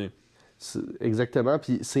comprends bien. Exactement,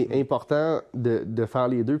 puis c'est important de faire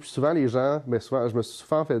les deux. Puis souvent, les gens, je me suis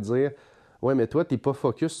souvent fait dire « Ouais, mais toi, t'es pas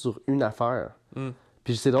focus sur une affaire.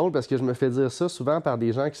 Puis c'est drôle parce que je me fais dire ça souvent par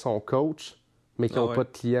des gens qui sont coachs, mais qui n'ont pas de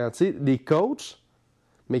clients. Tu sais, des coachs,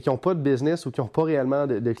 mais qui n'ont pas de business ou qui n'ont pas réellement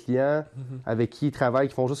de clients avec qui ils travaillent,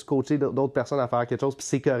 qui font juste coacher d'autres personnes à faire quelque chose, puis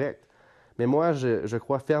c'est correct. Mais moi, je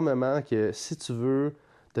crois fermement que si tu veux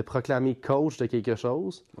te proclamer coach de quelque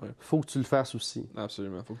chose, faut que tu le fasses aussi.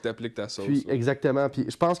 Absolument. Faut que tu appliques ta sauce. Puis, exactement. Puis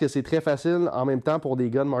je pense que c'est très facile en même temps pour des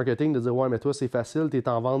gars de marketing de dire « Ouais, mais toi, c'est facile, tu es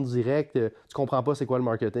en vente directe, tu comprends pas c'est quoi le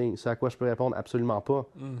marketing. » C'est à quoi je peux répondre absolument pas.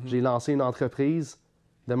 J'ai lancé une entreprise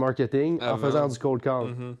de marketing en faisant du cold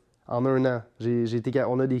call. En 1 an.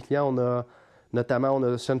 On a des clients, notamment on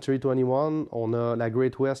a Century 21, on a la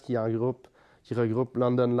Great West qui regroupe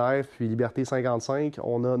London Life puis Liberté 55,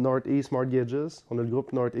 on a Northeast Mortgages, on a le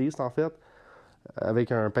groupe Northeast en fait,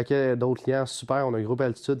 avec un paquet d'autres clients super, on a le groupe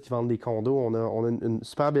Altitude qui vendent des condos, on a une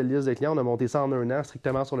super belle liste de clients, on a monté ça en 1 an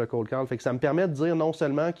strictement sur le cold call. Fait que ça me permet de dire non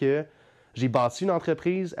seulement que j'ai bâti une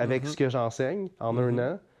entreprise avec ce que j'enseigne en 1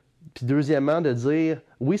 an, puis deuxièmement, de dire,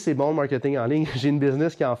 oui, c'est bon le marketing en ligne, j'ai une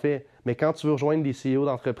business qui en fait, mais quand tu veux rejoindre des CEO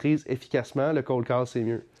d'entreprise efficacement, le cold call, c'est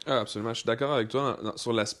mieux. Ah, absolument. Je suis d'accord avec toi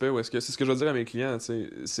sur l'aspect où est-ce que c'est ce que je veux dire à mes clients.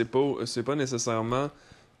 C'est pas nécessairement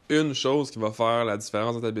une chose qui va faire la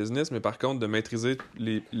différence dans ta business, mais par contre, de maîtriser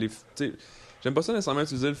les j'aime pas ça nécessairement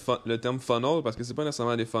utiliser le terme funnel parce que c'est pas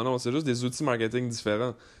nécessairement des funnels, c'est juste des outils marketing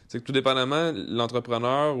différents. C'est que tout dépendamment,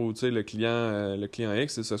 l'entrepreneur ou le client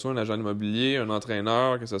X, que ce soit un agent immobilier, un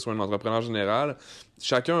entraîneur, que ce soit un entrepreneur général,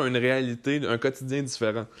 chacun a une réalité, un quotidien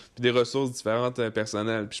différent, puis des ressources différentes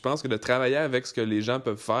personnelles. Puis je pense que de travailler avec ce que les gens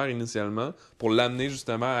peuvent faire initialement pour l'amener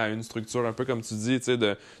justement à une structure un peu comme tu dis,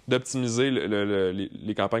 d'optimiser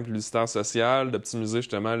les campagnes publicitaires sociales, d'optimiser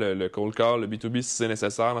justement le cold call, le B2B si c'est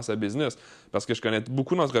nécessaire dans sa business. Parce que je connais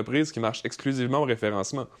beaucoup d'entreprises qui marchent exclusivement au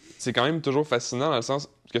référencement. C'est quand même toujours fascinant dans le sens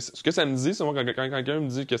que ce que ça me dit, c'est moi quand quelqu'un me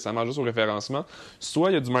dit que ça marche juste au référencement, soit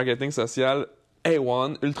il y a du marketing social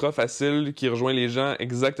A1, ultra facile, qui rejoint les gens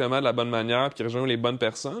exactement de la bonne manière, puis qui rejoint les bonnes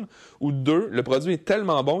personnes, ou 2, le produit est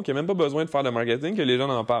tellement bon qu'il n'y a même pas besoin de faire de marketing que les gens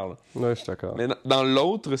en parlent. Ouais, je suis d'accord. Mais dans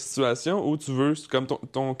l'autre situation où tu veux, comme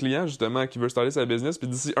ton client justement qui veut starter sa business, puis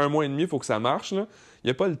d'ici 1 mois et demi, il faut que ça marche, là, il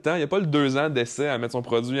n'y a pas le temps, il n'y a pas le 2 ans d'essai à mettre son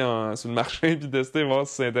produit sur le marché puis tester, voir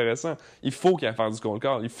si c'est intéressant. Il faut qu'il aille faire du cold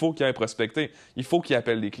call, il faut qu'il aille prospecter, il faut qu'il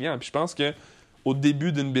appelle des clients. Puis je pense que au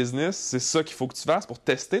début d'une business, c'est ça qu'il faut que tu fasses pour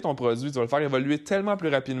tester ton produit. Tu vas le faire évoluer tellement plus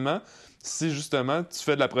rapidement si justement tu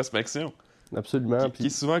fais de la prospection. Absolument. Qui est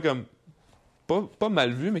souvent comme pas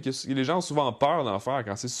mal vu, mais que les gens ont souvent peur d'en faire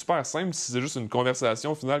quand c'est super simple si c'est juste une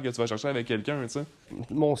conversation au final que tu vas chercher avec quelqu'un, tu sais.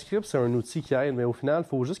 Mon script, c'est un outil qui aide, mais au final, il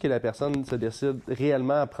faut juste que la personne se décide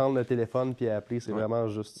réellement à prendre le téléphone puis à appeler. C'est vraiment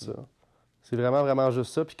juste ça. C'est vraiment, vraiment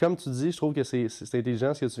juste ça. Puis comme tu dis, je trouve que c'est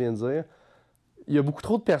intelligent ce que tu viens de dire. Il y a beaucoup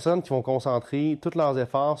trop de personnes qui vont concentrer tous leurs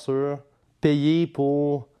efforts sur payer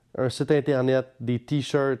pour un site Internet, des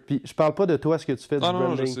T-shirts. Puis je parle pas de toi, ce que tu fais du branding.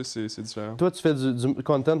 Non, je sais, c'est différent. Toi, tu fais du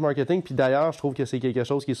content marketing. Puis d'ailleurs, je trouve que c'est quelque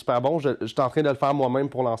chose qui est super bon. Je suis en train de le faire moi-même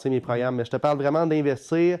pour lancer mes programmes. Mais je te parle vraiment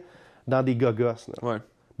d'investir dans des gogos. Ouais.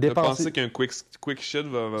 De penser qu'un quick shit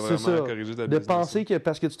va vraiment corriger ta business. De penser que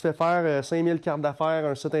parce que tu te fais faire 5000 cartes d'affaires,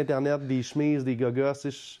 un site Internet, des chemises, des gogos, c'est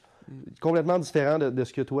complètement différent de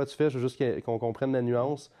ce que toi tu fais. Je veux juste qu'on comprenne la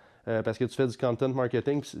nuance. Parce que tu fais du content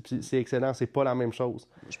marketing, puis c'est excellent, c'est pas la même chose.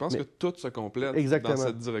 Je pense que tout se complète dans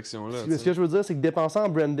cette direction-là. Ce que je veux dire, c'est que dépenser en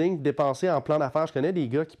branding, dépenser en plan d'affaires, je connais des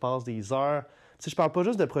gars qui passent des heures. Tu sais, je parle pas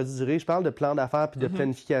juste de produits dérivés, je parle de plan d'affaires puis de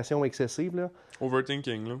planification excessive. Là.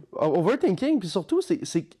 Overthinking, là. Overthinking, puis surtout, c'est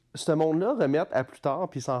que ce monde-là remettre à plus tard,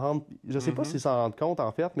 puis s'en rendre. Je sais pas s'ils s'en rendent compte,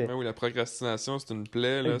 en fait, mais. Ben oui, la procrastination, c'est une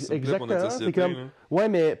plaie, là. C'est une plaie exactement, pour notre société. Comme... Ouais,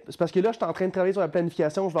 mais c'est parce que là, je suis en train de travailler sur la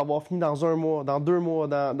planification, je vais avoir fini dans 1 mois, dans 2 mois,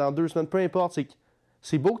 dans 2 semaines, peu importe.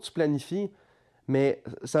 C'est beau que tu planifies, mais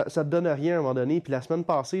ça te donne rien à un moment donné. Puis la semaine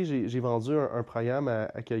passée, j'ai vendu un programme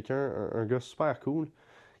à quelqu'un, un gars super cool,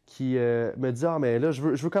 qui me dit « Ah, mais là, je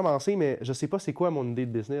veux commencer, mais je sais pas c'est quoi mon idée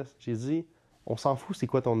de business. » J'ai dit « On s'en fout c'est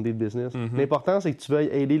quoi ton idée de business. L'important, c'est que tu veuilles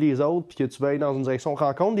aider les autres puis que tu veuilles dans une direction.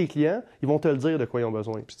 Rencontre des clients, ils vont te le dire de quoi ils ont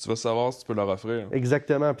besoin. » Puis tu vas savoir si tu peux leur offrir.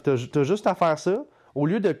 Exactement. Puis t'as juste à faire ça. Au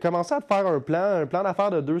lieu de commencer à te faire un plan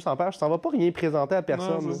d'affaires de 200 pages, tu n'en vas pas rien présenter à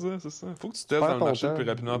personne. Non, c'est ça. Faut que tu testes dans le marché le plus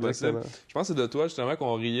rapidement possible. Je pense que c'est de toi, justement,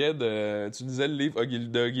 qu'on riait de... Tu lisais le livre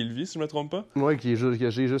de Ogilvy, si je me trompe pas? Oui, que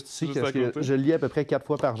j'ai juste ici, que je lis à peu près 4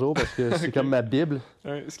 fois par jour, parce que c'est comme ma Bible.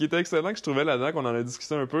 Ce qui était excellent que je trouvais là-dedans, qu'on en a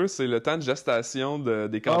discuté un peu, c'est le temps de gestation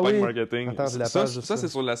des campagnes marketing. Attends, ça, c'est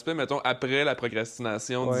sur l'aspect, mettons, après la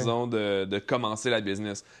procrastination, disons, de commencer la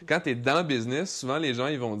business. Quand t'es dans le business, souvent, les gens,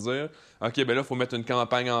 ils vont dire... OK, ben là, il faut mettre une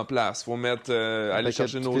campagne en place. Il faut mettre aller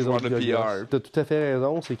chercher nos joueurs de PR. Tu as tout à fait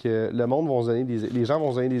raison. C'est que le monde va se donner les gens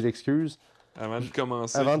vont se donner des excuses. Avant de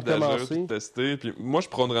commencer, de tester. Puis moi, je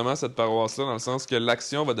prône vraiment cette paroisse-là dans le sens que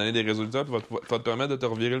l'action va donner des résultats et va te permettre de te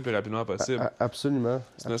revirer le plus rapidement possible. Absolument.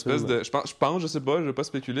 C'est une espèce de... Je sais pas, je vais pas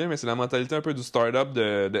spéculer, mais c'est la mentalité un peu du start-up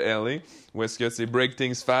de LA où est-ce que c'est break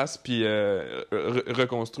things fast puis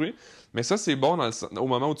reconstruit. Mais ça, c'est bon au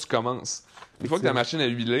moment où tu commences. Une fois que ta machine est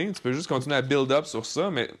huilée, tu peux juste continuer à build up sur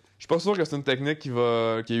ça, mais je suis pas sûr que c'est une technique qui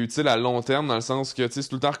est utile à long terme, dans le sens que, tu sais, c'est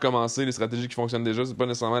tout le temps recommencer les stratégies qui fonctionnent déjà, c'est pas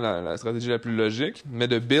nécessairement la stratégie la plus logique, mais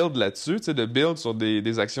de build là-dessus, tu sais, de build sur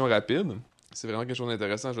des actions rapides, c'est vraiment quelque chose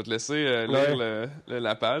d'intéressant. Je vais te laisser lire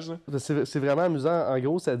la page. C'est vraiment amusant. En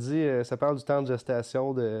gros, ça parle du temps de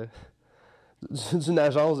gestation d'une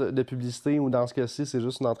agence de publicité, ou dans ce cas-ci, c'est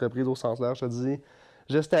juste une entreprise au sens large. Ça dit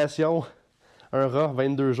gestation, un rat,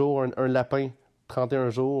 22 jours, un lapin, 31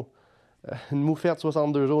 jours, une moufette,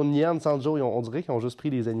 62 jours, une hyène, 100 jours. On dirait qu'ils ont juste pris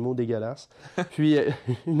des animaux dégueulasses. Puis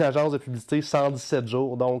une agence de publicité, 117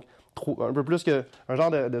 jours. Donc, un peu plus qu'un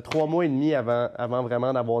genre de 3 mois et demi avant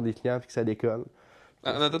vraiment d'avoir des clients et que ça décolle.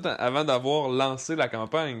 Attends, avant d'avoir lancé la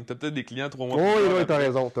campagne, t'as peut-être des clients 3 mois plus tard. Oui, t'as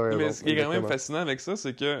raison. Mais ce qui est quand même fascinant avec ça,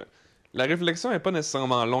 c'est que la réflexion n'est pas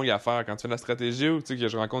nécessairement longue à faire quand tu fais de la stratégie ou que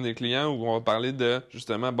je rencontre des clients où on va parler de,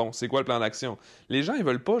 justement, bon, c'est quoi le plan d'action? Les gens, ils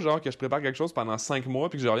veulent pas, genre, que je prépare quelque chose pendant 5 mois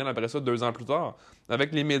puis que je revienne après ça 2 ans plus tard.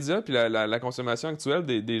 Avec les médias puis la consommation actuelle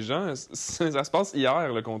des gens, ça se passe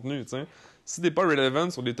hier, le contenu, tu sais. Si t'es pas relevant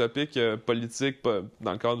sur des topics politiques,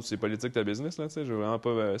 dans le cadre où c'est politique ta business, là, tu sais, je veux vraiment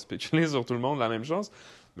pas spéculer sur tout le monde la même chose,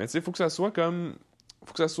 mais tu sais, faut que ça soit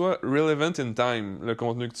relevant in time, le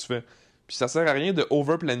contenu que tu fais. Puis ça sert à rien de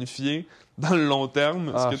over-planifier dans le long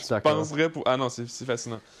terme ce que tu penserais pour... Ah non, c'est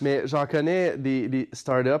fascinant. Mais j'en connais des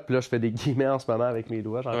startups, là je fais des guillemets en ce moment avec mes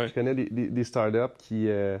doigts, je connais des startups qui,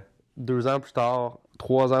 2 ans plus tard,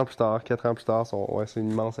 3 ans plus tard, 4 ans plus tard, c'est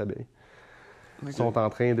une immense abeille. Ils sont en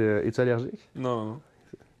train de... Es-tu allergique? Non.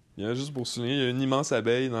 Il y a juste pour souligner, il y a une immense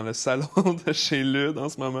abeille dans le salon de chez Lud en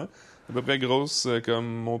ce moment. À peu près grosse comme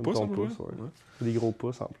mon pouce. Ton pouce, ouais. Des gros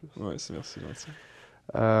pouces en plus. Ouais, c'est merci, gentil.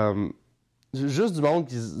 Juste du monde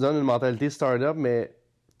qui se donne une mentalité start-up, mais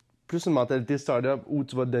plus une mentalité start-up où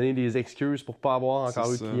tu vas te donner des excuses pour pas avoir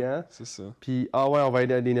encore eu de clients. C'est ça. Puis, on va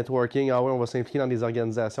aller à des networking, on va s'impliquer dans des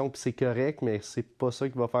organisations, puis c'est correct, mais c'est pas ça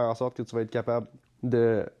qui va faire en sorte que tu vas être capable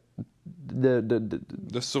de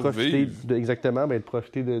survivre. Exactement, de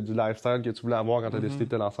profiter du lifestyle que tu voulais avoir quand tu as décidé de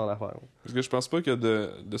te lancer en affaires. Parce que je pense pas que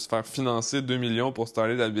de se faire financer 2 millions pour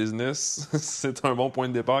starter ta business, c'est un bon point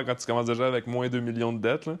de départ quand tu commences déjà avec moins 2 millions de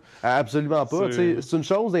dettes. Là. Absolument pas. C'est une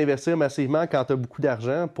chose d'investir massivement quand tu as beaucoup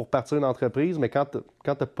d'argent pour partir une entreprise, mais quand tu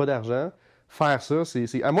n'as pas d'argent, faire ça,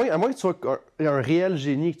 c'est à moins que tu sois un réel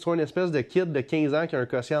génie, que tu sois une espèce de kid de 15 ans qui a un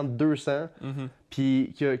quotient de 200,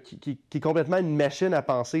 puis qui est complètement une machine à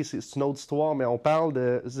penser. C'est une autre histoire, mais on parle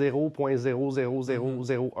de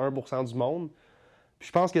 0,00001% du monde. Puis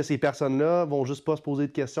je pense que ces personnes-là vont juste pas se poser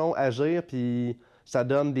de questions, agir, puis ça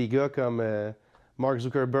donne des gars comme Mark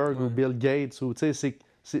Zuckerberg ou Bill Gates. C'est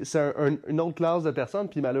une autre classe de personnes,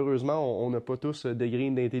 puis malheureusement, on n'a pas tous ce degré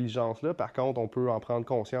d'intelligence-là. Par contre, on peut en prendre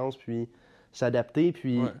conscience, puis s'adapter,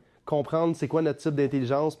 puis comprendre c'est quoi notre type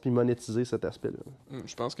d'intelligence, puis monétiser cet aspect-là.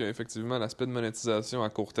 Je pense qu'effectivement, l'aspect de monétisation à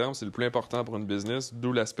court terme, c'est le plus important pour une business,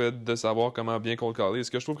 d'où l'aspect de savoir comment bien cold caller.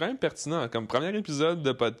 Ce que je trouve quand même pertinent, comme premier épisode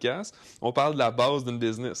de podcast, on parle de la base d'une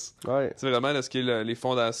business. C'est vraiment ce qui est les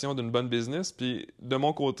fondations d'une bonne business. Puis de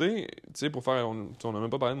mon côté, tu sais, pour faire... On n'a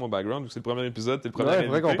même pas parlé de mon background, c'est le premier épisode, t'es le premier invité. C'est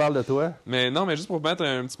vrai qu'on parle de toi. Mais non, mais juste pour mettre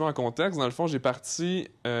un petit peu en contexte, dans le fond, je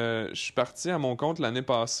suis parti à mon compte l'année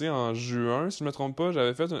passée, en juin, si je me trompe pas.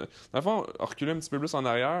 J'avais fait... Dans le fond, reculer un petit peu plus en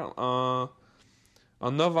arrière, en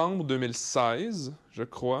novembre 2016, je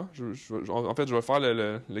crois. En fait, je vais faire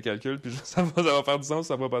le calcul, puis ça va faire du sens,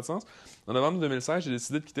 ça ne fera pas de sens. En novembre 2016, j'ai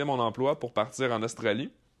décidé de quitter mon emploi pour partir en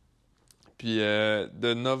Australie. Puis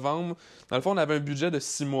de novembre... Dans le fond, on avait un budget de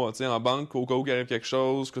 6 mois, tu sais, en banque, au cas où il arrive quelque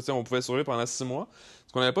chose, que, tu sais, on pouvait survivre pendant 6 mois.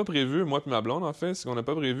 Ce qu'on n'avait pas prévu, moi et ma blonde, en fait, ce qu'on n'a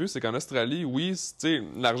pas prévu, c'est qu'en Australie, oui, tu sais,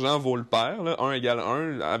 l'argent vaut le pair, là, 1 égale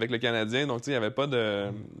 1 avec le Canadien, donc tu sais, il n'y avait pas de...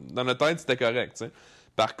 Dans notre tête, c'était correct, tu sais.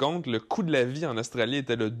 Par contre, le coût de la vie en Australie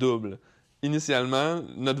était le double. initialement,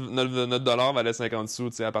 notre dollar valait 50 sous,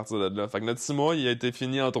 tu sais, à partir de là. Fait que notre 6 mois, il a été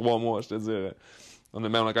fini en 3 mois, je te dirais. On a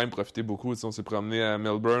quand même profité beaucoup. On s'est promené à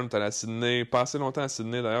Melbourne, t'es allé à Sydney, pas assez longtemps à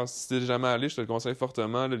Sydney d'ailleurs. Si t'es jamais allé, je te le conseille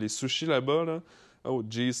fortement. Là, les sushis là-bas, là, oh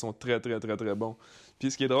geez, sont très très très très bons.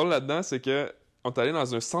 Puis ce qui est drôle là-dedans, c'est que on est allé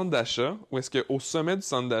dans un centre d'achat où est-ce qu'au sommet du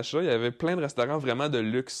centre d'achat, il y avait plein de restaurants vraiment de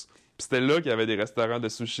luxe. Puis c'était là qu'il y avait des restaurants de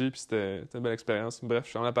sushis, puis c'était une belle expérience. Bref,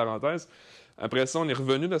 je ferme la parenthèse. Après ça, on est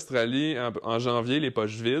revenu d'Australie en janvier, les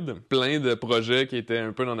poches vides. Plein de projets qui étaient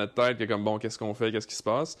un peu dans notre tête, qui est comme, bon, qu'est-ce qu'on fait, qu'est-ce qui se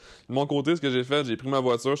passe? De mon côté, ce que j'ai fait, j'ai pris ma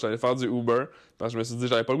voiture, je suis allé faire du Uber, parce que je me suis dit,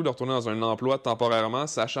 j'avais pas le goût de retourner dans un emploi temporairement,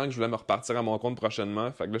 sachant que je voulais me repartir à mon compte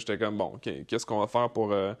prochainement. Fait que là, j'étais comme, bon, OK, qu'est-ce qu'on va faire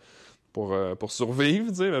pour survivre,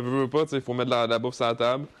 tu sais? Mais veux pas, tu sais, il faut mettre de la bouffe sur la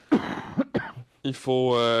table. Il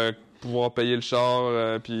faut pouvoir payer le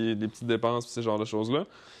char, puis des petites dépenses, puis ce genre de choses-là.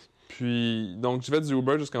 Puis, donc, j'ai fait du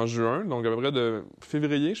Uber jusqu'en juin, donc à peu près de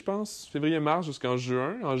février, je pense, février-mars jusqu'en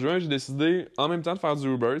juin. En juin, j'ai décidé, en même temps de faire du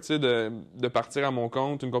Uber, tu sais, de partir à mon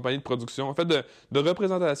compte, une compagnie de production, en fait, de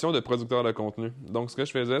représentation de producteurs de contenu. Donc, ce que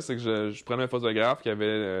je faisais, c'est que je prenais un photographe qui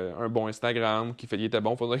avait un bon Instagram, il était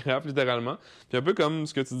bon photographe, littéralement. Puis un peu comme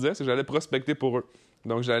ce que tu disais, c'est que j'allais prospecter pour eux.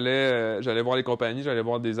 Donc, j'allais voir les compagnies, j'allais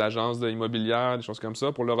voir des agences immobilières, des choses comme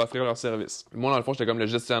ça, pour leur offrir leurs services. Moi, dans le fond, j'étais comme le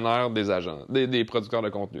gestionnaire des agents, des producteurs de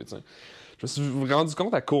contenu, tu sais. Je me suis rendu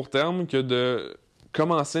compte à court terme que de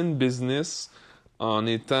commencer une business en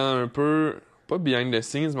étant un peu, pas behind the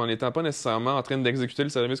scenes, mais en n'étant pas nécessairement en train d'exécuter le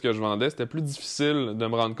service que je vendais, c'était plus difficile de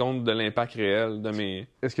me rendre compte de l'impact réel de mes...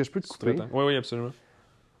 Est-ce que je peux te couper? Oui, oui, absolument.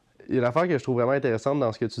 Il y a l'affaire que je trouve vraiment intéressante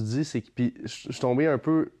dans ce que tu dis, c'est que puis je suis tombé un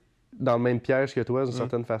peu dans le même piège que toi, d'une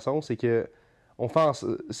certaine façon, c'est que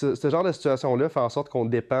ce genre de situation-là fait en sorte qu'on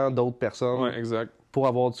dépend d'autres personnes pour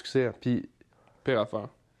avoir du succès. Puis, pire affaire.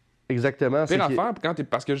 Exactement. Pire affaire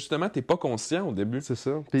parce que justement, t'es pas conscient au début. C'est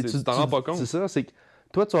ça. Puis tu t'en rends pas compte. C'est ça, c'est que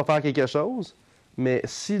toi, tu vas faire quelque chose, mais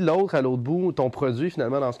si l'autre, à l'autre bout, ton produit,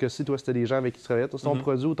 finalement, dans ce cas-ci, toi, c'était des gens avec qui tu travaillais, ton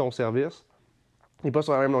produit ou ton service n'est pas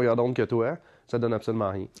sur la même longueur d'onde que toi, ça donne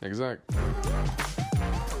absolument rien. Exact.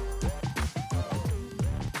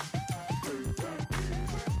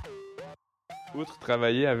 Outre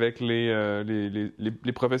travailler avec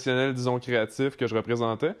les professionnels, disons, créatifs que je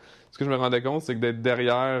représentais, ce que je me rendais compte, c'est que d'être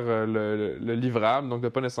derrière le livrable, donc de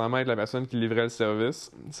pas nécessairement être la personne qui livrait le service,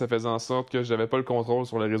 ça faisait en sorte que j'avais pas le contrôle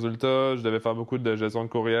sur les résultats, je devais faire beaucoup de gestion de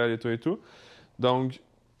courriel et tout. Donc,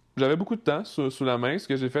 j'avais beaucoup de temps sous la main. Ce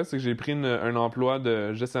que j'ai fait, c'est que j'ai pris un emploi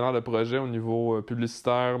de gestionnaire de projet au niveau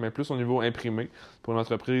publicitaire, mais plus au niveau imprimé, pour une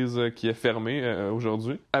entreprise qui est fermée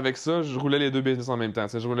aujourd'hui. Avec ça, je roulais les deux business en même temps.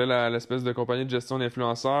 Je roulais l'espèce de compagnie de gestion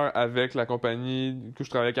d'influenceurs avec la compagnie que je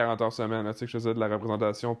travaillais 40 heures semaine. Que je faisais de la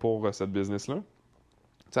représentation pour cette business-là.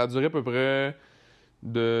 Ça a duré à peu près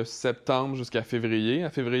de septembre jusqu'à février. À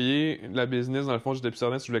février, la business, dans le fond, j'étais plus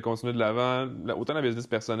certain si je voulais continuer de l'avant, autant la business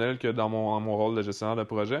personnelle que dans mon rôle de gestionnaire de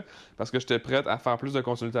projet, parce que j'étais prête à faire plus de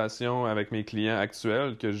consultations avec mes clients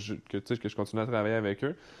actuels, que je continue à travailler avec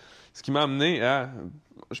eux. Ce qui m'a amené à,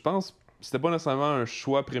 je pense, c'était pas nécessairement un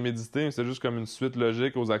choix prémédité, mais c'était juste comme une suite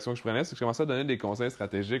logique aux actions que je prenais, c'est que je commençais à donner des conseils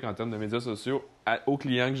stratégiques en termes de médias sociaux aux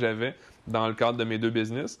clients que j'avais dans le cadre de mes deux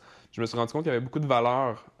business. Je me suis rendu compte qu'il y avait beaucoup de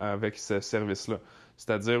valeur avec ce service-là.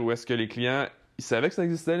 C'est-à-dire où est-ce que les clients, ils savaient que ça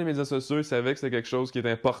existait, les médias sociaux, ils savaient que c'était quelque chose qui était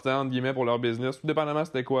important, entre guillemets, pour leur business, tout dépendamment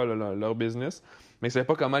c'était quoi leur business, mais ils savaient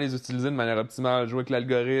pas comment les utiliser de manière optimale, jouer avec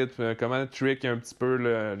l'algorithme, comment trick un petit peu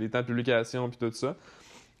les temps de publication puis tout ça.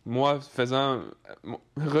 Moi,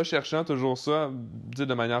 recherchant toujours ça,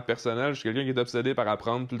 de manière personnelle, je suis quelqu'un qui est obsédé par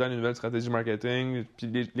apprendre tout le temps une nouvelle stratégie marketing, puis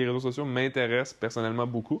les réseaux sociaux m'intéressent personnellement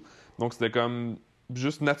beaucoup, donc c'était comme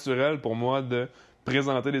juste naturel pour moi de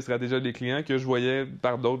présenter des stratégies à des clients que je voyais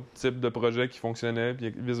par d'autres types de projets qui fonctionnaient,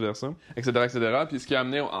 puis vice-versa, etc. Puis ce qui a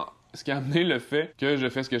amené le fait que je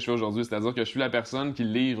fais ce que je fais aujourd'hui, c'est-à-dire que je suis la personne qui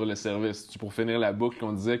livre le service. Pour finir la boucle,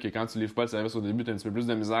 on disait que quand tu livres pas le service au début, tu as un petit peu plus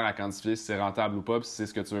de misère à quantifier si c'est rentable ou pas, puis si c'est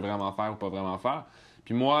ce que tu veux vraiment faire ou pas vraiment faire.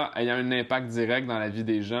 Puis moi, ayant un impact direct dans la vie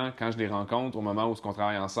des gens, quand je les rencontre, au moment où on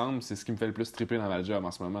travaille ensemble, c'est ce qui me fait le plus triper dans ma job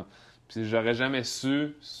en ce moment. Puis j'aurais jamais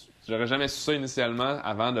su ça initialement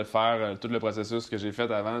avant de faire tout le processus que j'ai fait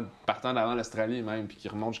partant d'avant l'Australie même, puis qui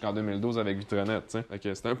remonte jusqu'en 2012 avec Vitronet, tu sais.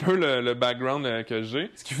 Okay, c'est un peu le background que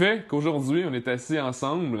j'ai. Ce qui fait qu'aujourd'hui, on est assis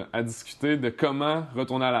ensemble à discuter de comment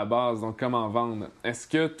retourner à la base, donc comment vendre. Est-ce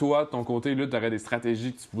que toi, de ton côté, là, tu aurais des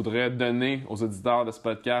stratégies que tu voudrais donner aux auditeurs de ce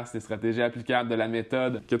podcast, des stratégies applicables de la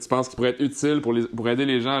méthode, que tu penses qui pourraient être utiles pour aider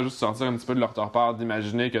les gens à juste sortir un petit peu de leur torpeur,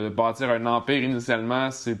 d'imaginer que de bâtir un empire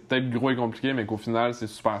initialement, c'est peut-être gros et compliqué, mais qu'au final, c'est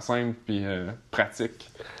super simple puis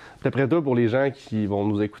pratique. D'après toi, pour les gens qui vont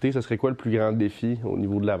nous écouter, ce serait quoi le plus grand défi au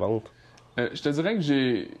niveau de la vente? Je te dirais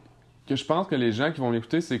que que je pense que les gens qui vont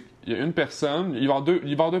m'écouter, c'est qu'il y a une personne, il va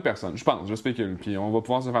y avoir deux personnes, je pense, je spécule. Puis on va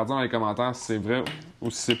pouvoir se faire dire dans les commentaires si c'est vrai ou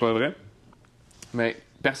si c'est pas vrai. Mais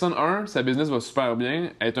personne 1, sa business va super bien,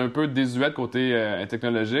 elle est un peu désuète côté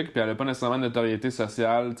technologique, puis elle n'a pas nécessairement de notoriété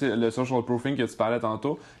sociale. Tu sais, le social proofing que tu parlais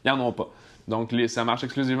tantôt, ils n'en ont pas. Donc, ça marche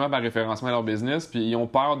exclusivement par référencement à leur business, puis ils ont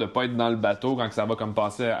peur de pas être dans le bateau quand ça va comme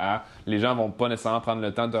passer à... Les gens vont pas nécessairement prendre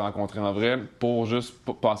le temps de te rencontrer en vrai pour juste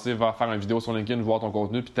passer vers faire une vidéo sur LinkedIn, voir ton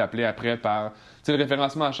contenu, puis t'appeler après par... Tu sais, le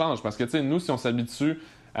référencement change, parce que, tu sais, nous, si on s'habitue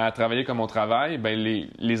à travailler comme on travaille, ben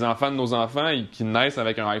les enfants de nos enfants qui naissent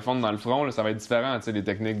avec un iPhone dans le front, là, ça va être différent, tu sais, les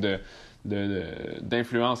techniques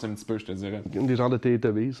d'influence un petit peu, je te dirais. Des genres de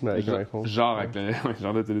Teletubbies, mais avec un iPhone. Genre avec le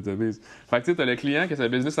genre de Teletubbies. Fait que tu sais, t'as le client que sa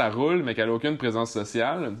business, ça roule, mais qu'elle a aucune présence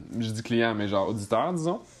sociale. Je dis client, mais genre auditeur,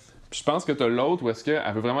 disons. Puis je pense que t'as l'autre où est-ce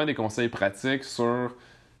qu'elle veut vraiment des conseils pratiques sur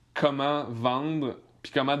comment vendre,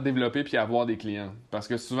 puis comment développer, puis avoir des clients. Parce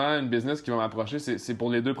que souvent, une business qui va m'approcher, c'est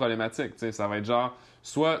pour les deux problématiques. T'sais, ça va être genre,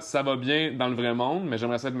 soit ça va bien dans le vrai monde, mais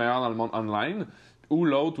j'aimerais ça être meilleur dans le monde online, ou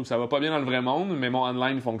l'autre où ça va pas bien dans le vrai monde, mais mon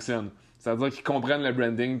online fonctionne. C'est-à-dire qu'ils comprennent le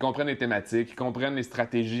branding, ils comprennent les thématiques, ils comprennent les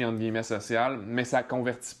stratégies, entre guillemets, sociales, mais ça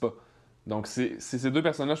convertit pas. Donc, c'est ces deux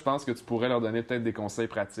personnes-là, je pense que tu pourrais leur donner peut-être des conseils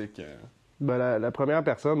pratiques. Ben, la première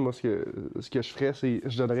personne, moi, ce que je ferais, c'est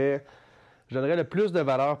je donnerais le plus de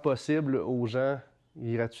valeur possible aux gens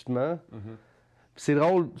gratuitement. Mm-hmm. C'est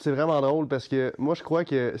drôle, c'est vraiment drôle parce que moi, je crois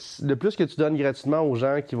que le plus que tu donnes gratuitement aux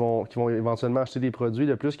gens qui vont éventuellement acheter des produits,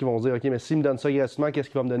 le plus qu'ils vont se dire, OK, mais s'ils me donnent ça gratuitement,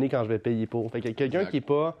 qu'est-ce qu'il va me donner quand je vais payer pour? Fait que quelqu'un qui n'est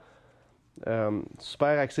pas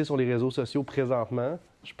super axé sur les réseaux sociaux présentement.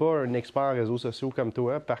 Je suis pas un expert en réseaux sociaux comme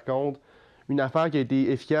toi. Par contre, une affaire qui a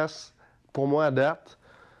été efficace pour moi à date,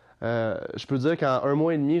 je peux dire qu'en 1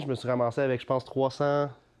 mois et demi, je me suis ramassé avec, je pense,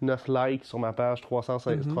 309 likes sur ma page,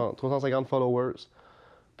 350 followers.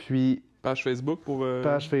 Puis... Page Facebook pour...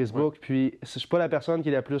 Page Facebook. Ouais. Puis, je suis pas la personne qui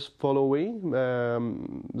est la plus followée.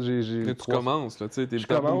 Tu commences, là, tu sais, t'es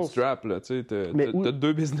le bootstrap, là, tu sais, t'as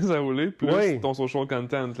 2 business à rouler, plus ton social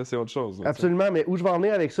content, là, c'est autre chose. Là, absolument, mais où je vais en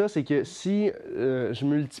venir avec ça, c'est que si je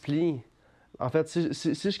multiplie, en fait,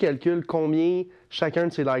 si je calcule combien chacun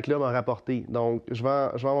de ces likes-là m'a rapporté, donc je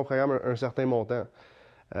vends mon programme un certain montant.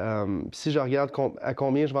 Si je regarde à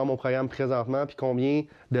combien je vends mon programme présentement, puis combien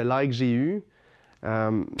de likes j'ai eu,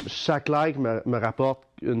 chaque like me rapporte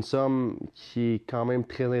une somme qui est quand même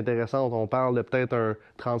très intéressante. On parle de peut-être un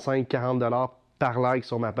 35-40$ par like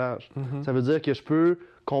sur ma page. Mm-hmm. Ça veut dire que je peux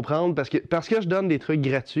comprendre, parce que je donne des trucs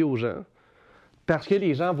gratuits aux gens, parce que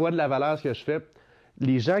les gens voient de la valeur à ce que je fais,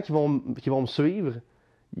 les gens qui vont me suivre,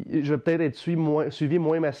 je vais peut-être être suivi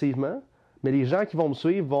moins massivement, mais les gens qui vont me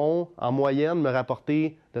suivre vont, en moyenne, me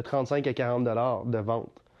rapporter de 35 à 40$ de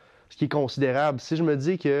vente. Ce qui est considérable. Si je me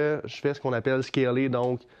dis que je fais ce qu'on appelle scaler,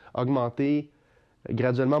 donc augmenter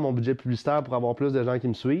graduellement mon budget publicitaire pour avoir plus de gens qui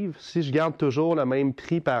me suivent, si je garde toujours le même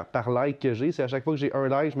prix par like que j'ai, c'est à chaque fois que j'ai un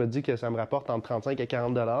like, je me dis que ça me rapporte entre 35 à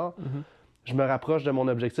 40$, mm-hmm. Je me rapproche de mon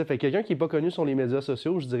objectif. Et quelqu'un qui n'est pas connu sur les médias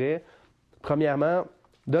sociaux, je dirais, premièrement,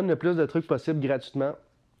 donne le plus de trucs possible gratuitement.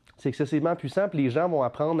 C'est excessivement puissant, puis les gens vont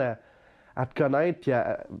apprendre à te connaître, puis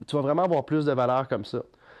tu vas vraiment avoir plus de valeur comme ça.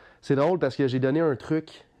 C'est drôle parce que j'ai donné un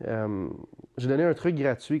truc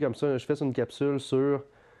gratuit comme ça. Je fais une capsule sur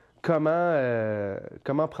comment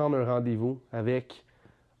prendre un rendez-vous avec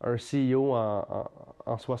un CEO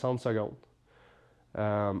en 60 secondes.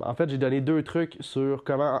 En fait, j'ai donné 2 trucs sur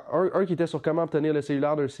comment... Un qui était sur comment obtenir le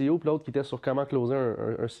cellulaire d'un CEO, puis l'autre qui était sur comment closer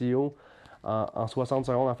un CEO en 60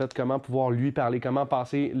 secondes. En fait, comment pouvoir lui parler, comment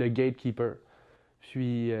passer le gatekeeper.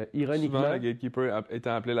 Puis, ironiquement... Souvent, le gatekeeper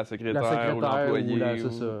étant appelé la secrétaire ou l'employé.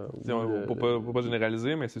 Pour pas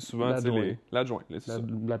généraliser, mais c'est souvent l'adjoint.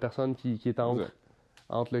 La personne qui est entre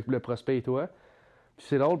le prospect et toi. Puis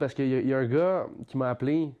c'est drôle parce qu'il y a un gars qui m'a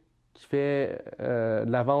appelé qui fait de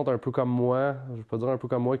la vente un peu comme moi. Je ne vais pas dire un peu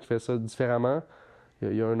comme moi, qui fait ça différemment.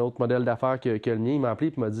 Il y a un autre modèle d'affaires que le mien. Il m'a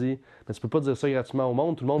appelé et m'a dit « Mais tu peux pas dire ça gratuitement au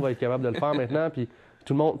monde. Tout le monde va être capable de le faire maintenant. Puis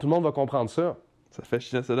tout le monde va comprendre ça. »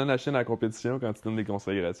 Ça donne la chaîne à la compétition quand tu donnes des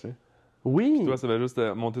conseils gratuits. Oui. Puis toi, ça va juste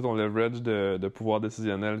monter ton leverage de pouvoir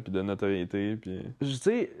décisionnel puis de notoriété. Puis... Tu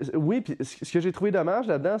sais, oui, puis ce que j'ai trouvé dommage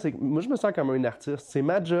là-dedans, c'est que moi, je me sens comme un artiste. C'est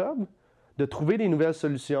ma job de trouver des nouvelles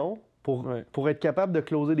solutions pour être capable de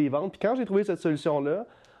closer des ventes. Puis quand j'ai trouvé cette solution-là,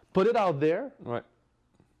 put it out there,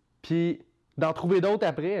 puis d'en trouver d'autres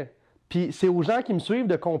après. Puis c'est aux gens qui me suivent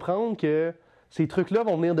de comprendre que ces trucs-là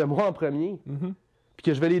vont venir de moi en premier. Mm-hmm. Puis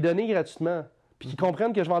que je vais les donner gratuitement. Puis qu'ils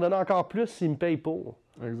comprennent que je vais en donner encore plus s'ils me payent pour.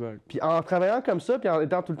 Exact. Puis en travaillant comme ça, puis en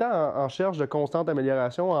étant tout le temps en recherche de constante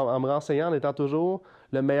amélioration, en me renseignant, en étant toujours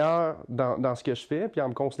le meilleur dans ce que je fais, puis en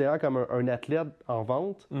me considérant comme un athlète en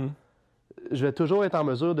vente, je vais toujours être en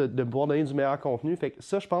mesure de pouvoir donner du meilleur contenu. Fait que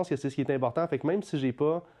ça, je pense que c'est ce qui est important. Fait que même si j'ai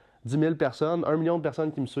pas 10 000 personnes, 1 million de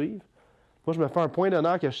personnes qui me suivent, moi, je me fais un point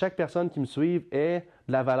d'honneur que chaque personne qui me suive ait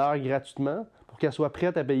de la valeur gratuitement pour qu'elle soit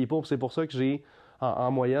prête à payer pour. C'est pour ça que j'ai en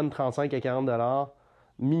moyenne 35 à 40 $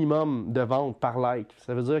 minimum de vente par like.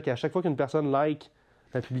 Ça veut dire qu'à chaque fois qu'une personne like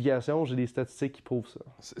la publication, j'ai des statistiques qui prouvent ça.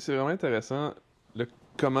 C'est vraiment intéressant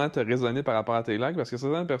comment tu as raisonné par rapport à tes likes, parce que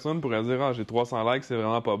certaines personnes pourraient dire « Ah, j'ai 300 likes, c'est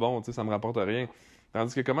vraiment pas bon, ça me rapporte rien. »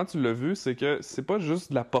 Tandis que comment tu l'as vu, c'est que c'est pas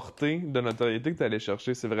juste de la portée de notoriété que tu allais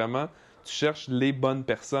chercher, c'est vraiment, tu cherches les bonnes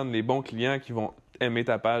personnes, les bons clients qui vont aimer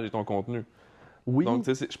ta page et ton contenu. Oui. Donc,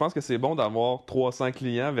 je pense que c'est bon d'avoir 300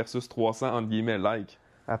 clients versus 300, entre guillemets, likes.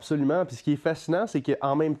 Absolument. Puis ce qui est fascinant, c'est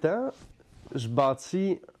qu'en même temps, je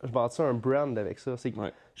bâtis un brand avec ça. C'est que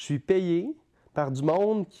je suis payé par du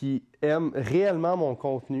monde qui aime réellement mon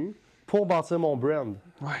contenu pour bâtir mon brand.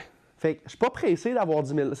 Ouais. Fait que je suis pas pressé d'avoir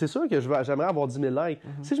 10 000... C'est sûr que j'aimerais avoir 10 000 likes.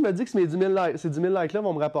 Si je me dis que ces 10 000 likes-là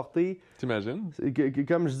vont me rapporter... T'imagines?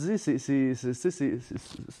 Comme je dis,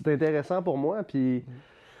 c'est intéressant pour moi. Puis...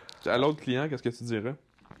 À l'autre client, qu'est-ce que tu dirais?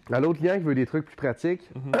 À l'autre client qui veut des trucs plus pratiques.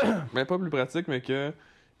 Mais pas plus pratique, mais que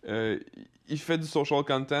il fait du social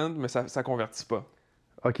content, mais ça convertit pas.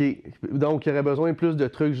 OK. Donc, il aurait besoin de plus de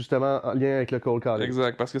trucs, justement, en lien avec le cold calling.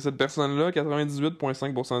 Exact. Parce que cette personne-là,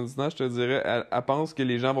 98,5% du temps, je te dirais, elle pense que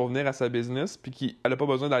les gens vont venir à sa business puis qu'elle n'a pas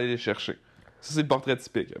besoin d'aller les chercher. Ça, c'est le portrait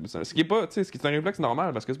typique. Ce qui est pas, ce qui est un réflexe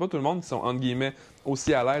normal, parce que c'est pas tout le monde qui sont, entre guillemets,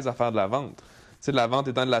 aussi à l'aise à faire de la vente. De la vente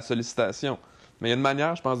étant de la sollicitation. Mais il y a une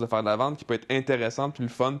manière, je pense, de faire de la vente qui peut être intéressante, puis le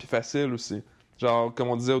fun, puis facile aussi. Genre, comme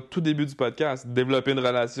on disait au tout début du podcast, développer une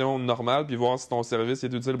relation normale, puis voir si ton service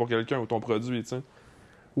est utile pour quelqu'un ou ton produit, tu sais.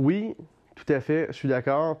 Oui, tout à fait, je suis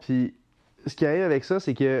d'accord. Puis ce qui arrive avec ça,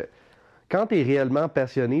 c'est que quand tu es réellement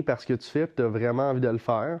passionné par ce que tu fais, tu as vraiment envie de le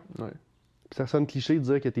faire, ça sonne cliché de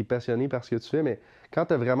dire que tu es passionné par ce que tu fais, mais quand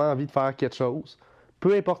tu as vraiment envie de faire quelque chose,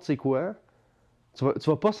 peu importe c'est quoi, tu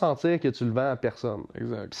vas pas sentir que tu le vends à personne.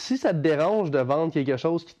 Exact. Puis si ça te dérange de vendre quelque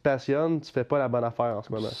chose qui te passionne, tu fais pas la bonne affaire en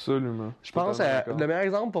ce moment. Absolument. Je pense le meilleur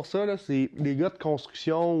exemple pour ça, là, c'est les gars de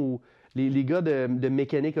construction ou les gars de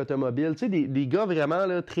mécanique automobile. Tu sais, des gars vraiment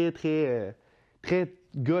là, très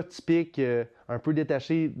gars typiques, un peu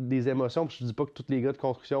détachés des émotions. Puis je dis pas que tous les gars de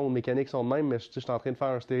construction ou de mécanique sont de même, mais je suis en train de faire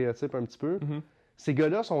un stéréotype un petit peu. Ces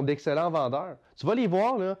gars-là sont d'excellents vendeurs. Tu vas les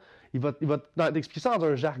voir, là, il va t'expliquer ça dans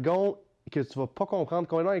un jargon que tu vas pas comprendre,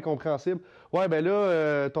 complètement incompréhensible. Ouais, ben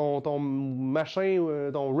là, ton machin,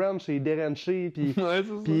 ton wrench est déranché, puis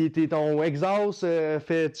ton exhaust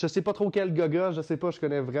fait, je sais pas trop quel gaga, je sais pas, je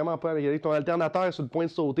connais vraiment pas la mécanique. Ton alternateur est sur le point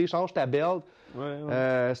de sauter, change ta belt.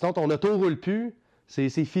 Sinon, ton auto roule plus, c'est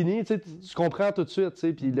fini, tu comprends tout de suite, tu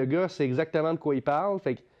sais. Puis le gars, c'est exactement de quoi il parle,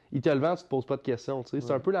 fait qu'il te le vend, tu te poses pas de questions, tu sais.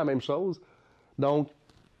 C'est un peu la même chose. Donc,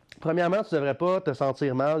 premièrement, tu devrais pas te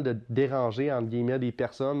sentir mal de déranger, entre guillemets, des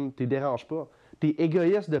personnes. Tu les déranges pas. Tu es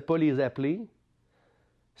égoïste de pas les appeler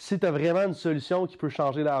si tu as vraiment une solution qui peut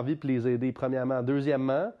changer leur vie et les aider, premièrement.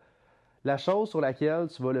 Deuxièmement, la chose sur laquelle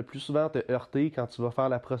tu vas le plus souvent te heurter quand tu vas faire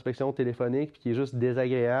la prospection téléphonique et qui est juste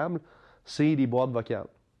désagréable, c'est les boîtes vocales.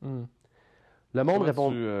 Le monde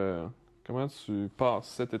répond... Comment tu passes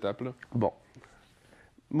cette étape-là? Bon.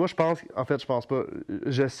 Moi, je pense pas.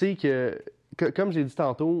 Je sais que comme j'ai dit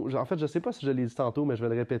tantôt, en fait, je sais pas si je l'ai dit tantôt, mais je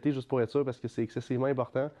vais le répéter juste pour être sûr parce que c'est excessivement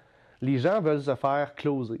important. Les gens veulent se faire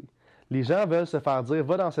closer. Les gens veulent se faire dire «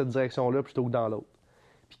 va dans cette direction-là plutôt que dans l'autre ».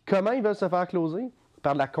 Puis comment ils veulent se faire closer?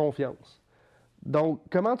 Par de la confiance. Donc,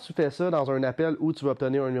 comment tu fais ça dans un appel où tu vas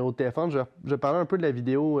obtenir un numéro de téléphone? Je vais parler un peu de la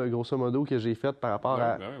vidéo, grosso modo, que j'ai faite par rapport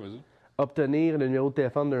à obtenir le numéro de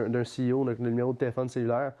téléphone d'un CEO, le numéro de téléphone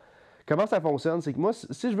cellulaire. Comment ça fonctionne? C'est que moi,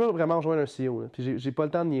 si je veux vraiment rejoindre un CEO, là, puis j'ai pas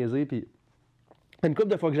le temps de niaiser, puis une couple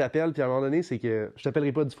de fois que j'appelle, puis à un moment donné, c'est que je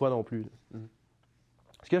t'appellerai pas 10 fois non plus.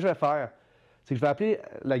 Ce que je vais faire, c'est que je vais appeler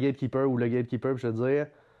la gatekeeper ou le gatekeeper, puis je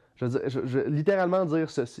vais littéralement dire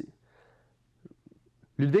ceci.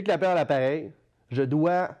 Ludvic Laperle à l'appareil, je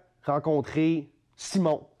dois rencontrer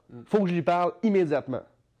Simon. Faut que je lui parle immédiatement.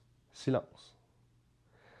 Silence.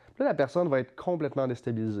 Puis là, la personne va être complètement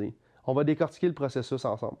déstabilisée. On va décortiquer le processus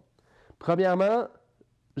ensemble. Premièrement,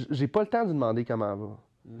 j'ai pas le temps de lui demander comment elle va.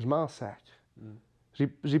 Je m'en sacre.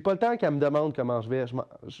 J'ai pas le temps qu'elle me demande comment je vais. Je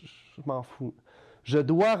m'en fous. Je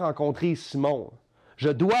dois rencontrer Simon. Je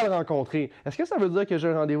dois le rencontrer. Est-ce que ça veut dire que j'ai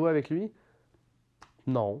un rendez-vous avec lui?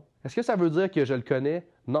 Non. Est-ce que ça veut dire que je le connais?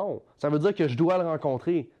 Non. Ça veut dire que je dois le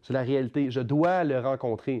rencontrer. C'est la réalité. Je dois le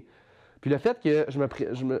rencontrer. Puis le fait que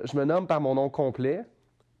je me nomme par mon nom complet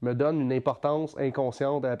me donne une importance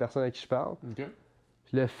inconsciente à la personne à qui je parle. Okay.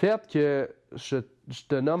 Puis le fait que je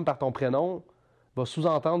te nomme par ton prénom va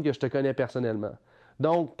sous-entendre que je te connais personnellement.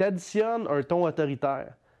 Donc, tu additionnes un ton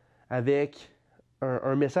autoritaire avec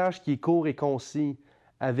un message qui est court et concis,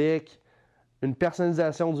 avec une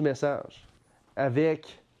personnalisation du message,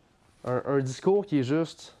 avec un discours qui est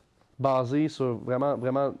juste basé sur vraiment,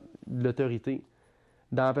 vraiment l'autorité.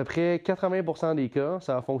 Dans à peu près 80% des cas,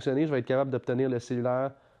 ça va fonctionner, je vais être capable d'obtenir le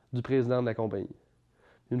cellulaire du président de la compagnie.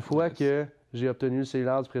 Une fois que j'ai obtenu le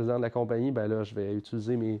cellulaire du président de la compagnie, ben là, je vais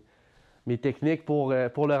utiliser mes techniques pour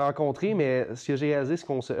le rencontrer, mais ce que j'ai réalisé, c'est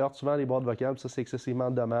qu'on se heurte souvent à des boîtes vocales, puis ça, c'est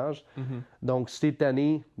excessivement dommage. Donc, si t'es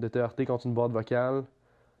tanné de te heurter contre une boîte vocale,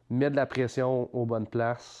 mets de la pression aux bonnes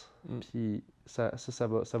places, puis ça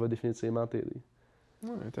va définitivement t'aider.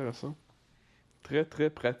 Ouais, intéressant. Très, très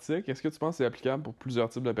pratique. Est-ce que tu penses que c'est applicable pour plusieurs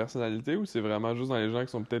types de personnalités ou c'est vraiment juste dans les gens qui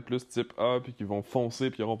sont peut-être plus type A puis qui vont foncer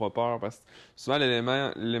puis qui n'auront pas peur? Parce que souvent,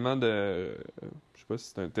 l'élément de... je sais pas si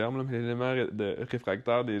c'est un terme, là, mais l'élément de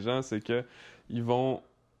réfractaire des gens, c'est que ils vont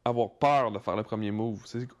avoir peur de faire le premier move.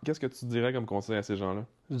 Qu'est-ce que tu dirais comme conseil à ces gens-là?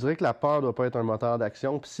 Je dirais que la peur ne doit pas être un moteur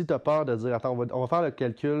d'action. Puis si tu as peur de dire, attends, on va faire le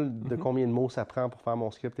calcul de combien de mots ça prend pour faire mon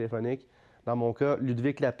script téléphonique. Dans mon cas,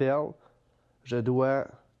 Ludvic Laperle, je dois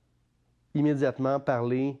immédiatement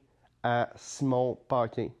parler à Simon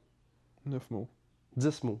Paquin. 9 mots.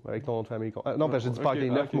 10 mots avec ton nom de famille. Non, parce que j'ai dit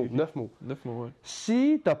Paquin, 9 mots. 9 mots. 9 mots, ouais.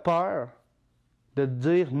 Si tu as peur de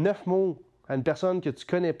dire 9 mots à une personne que tu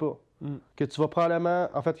connais pas, que tu vas probablement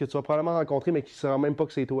rencontrer, mais qui ne saura même pas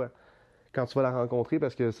que c'est toi quand tu vas la rencontrer,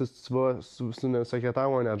 parce que si tu vas, c'est une secrétaire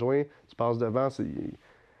ou un adjoint, tu passes devant, si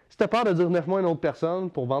tu as peur de dire 9 mots à une autre personne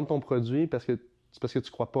pour vendre ton produit, c'est parce que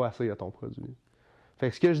tu crois pas assez à ton produit. Fait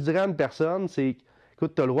que ce que je dirais à une personne, c'est,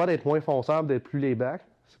 écoute, tu as le droit d'être moins fonceur, d'être plus laid-back,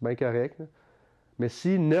 c'est bien correct, là. Mais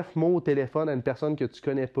si 9 mots au téléphone à une personne que tu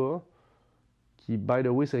connais pas, qui, by the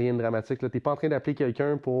way, c'est rien de dramatique, tu n'es pas en train d'appeler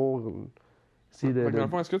quelqu'un pour... Dans le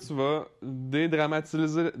fond, est-ce que tu vas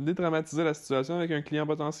dédramatiser la situation avec un client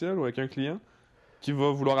potentiel ou avec un client qui va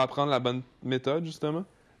vouloir apprendre la bonne méthode, justement?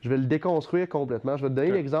 Je vais le déconstruire complètement. Je vais te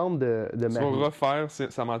donner l'exemple de Mario. Tu vas refaire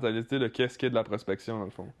sa mentalité de qu'est-ce qu'est de la prospection, dans le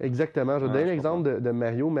fond. Exactement. Je vais te donner l'exemple de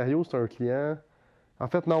Mario. Mario, c'est un client... En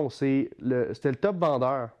fait, non, c'était le top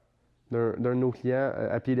vendeur d'un de nos clients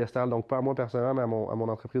à piédestal. Donc, pas à moi personnellement, mais à mon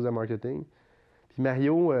entreprise de marketing. Puis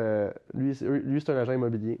Mario, lui, c'est un agent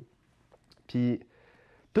immobilier. Puis,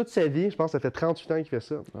 toute sa vie, je pense que ça fait 38 ans qu'il fait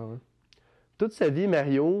ça. Ah ouais. Toute sa vie,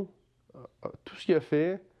 Mario, tout ce qu'il a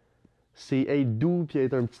fait, c'est être doux puis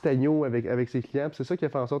être un petit agneau avec ses clients. Puis c'est ça qui a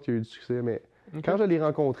fait en sorte qu'il y a eu du succès. Mais quand je l'ai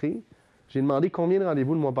rencontré, j'ai demandé combien de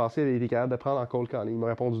rendez-vous le mois passé il avait été capable de prendre en cold calling. Il m'a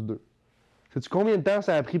répondu 2. Sais-tu combien de temps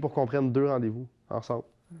ça a pris pour qu'on prenne 2 rendez-vous ensemble?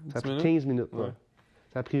 Ça a pris 15 minutes. Ouais.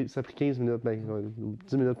 Ça a pris 15 minutes,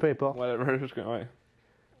 10 minutes, peu importe. Ouais.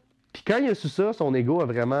 Puis quand il a su ça, son ego a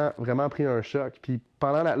vraiment, vraiment pris un choc. Puis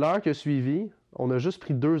pendant l'heure qui a suivi, on a juste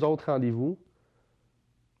pris 2 autres rendez-vous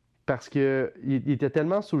parce qu'il était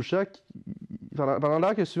tellement sous le choc. Pendant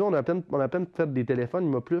l'heure qui a suivi, on a à peine fait des téléphones.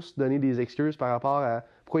 Il m'a plus donné des excuses par rapport à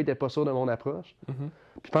pourquoi il n'était pas sûr de mon approche.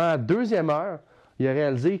 Puis pendant la 2e heure, il a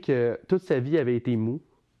réalisé que toute sa vie avait été mou.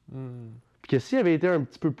 Puis que s'il avait été un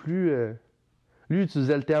petit peu plus... lui, il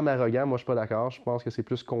utilisait le terme arrogant. Moi, je suis pas d'accord. Je pense que c'est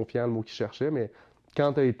plus confiant le mot qu'il cherchait. Mais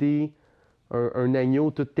quand tu as été un agneau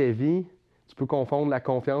toute ta vie, tu peux confondre la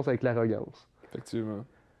confiance avec l'arrogance. Effectivement.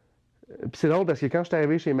 Puis c'est drôle parce que quand je suis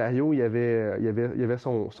arrivé chez Mario, il y avait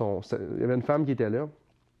une femme qui était là.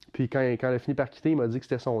 Puis quand elle a fini par quitter, il m'a dit que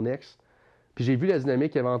c'était son ex. Puis j'ai vu la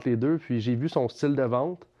dynamique qu'il y avait entre les deux, puis j'ai vu son style de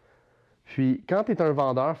vente. Puis quand tu es un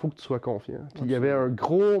vendeur, il faut que tu sois confiant. Puis il y avait un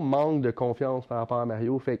gros manque de confiance par rapport à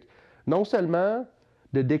Mario. Fait que non seulement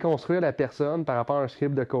de déconstruire la personne par rapport à un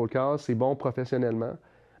script de cold call, c'est bon professionnellement,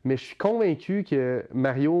 mais je suis convaincu que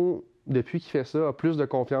Mario, depuis qu'il fait ça, a plus de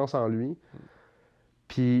confiance en lui.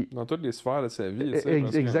 Puis, dans toutes les sphères de sa vie.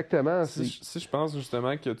 Exactement. Si je pense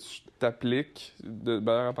justement que tu t'appliques,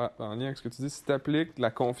 en lien avec ce que tu dis, si tu appliques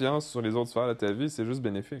la confiance sur les autres sphères de ta vie, c'est juste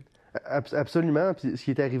bénéfique. Absolument. Puis ce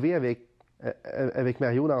qui est arrivé avec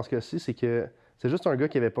Mario dans ce cas-ci, c'est que c'est juste un gars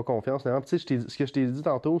qui n'avait pas confiance. Puis, tu sais, ce que je t'ai dit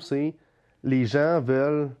tantôt, c'est les gens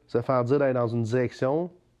veulent se faire dire d'aller dans une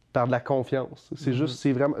direction par de la confiance. C'est juste,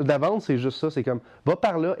 c'est vraiment... La vente, c'est juste ça. C'est comme, va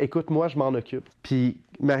par là, écoute-moi, je m'en occupe. Puis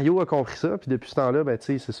Mario a compris ça, puis depuis ce temps-là, ben, tu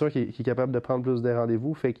sais, c'est sûr qu'il est capable de prendre plus de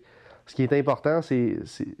rendez-vous. Fait que ce qui est important, c'est de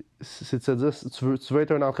se dire, si tu veux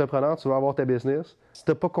être un entrepreneur, tu veux avoir ta business. Si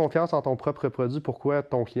tu n'as pas confiance en ton propre produit, pourquoi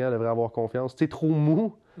ton client devrait avoir confiance? Tu es trop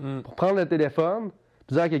mou pour prendre le téléphone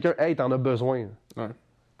puis dire à quelqu'un, hey, t'en as besoin. Ouais.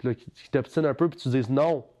 Puis là, qui t'obstine un peu, puis tu dises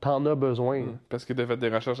non, t'en as besoin. Parce que tu as fait des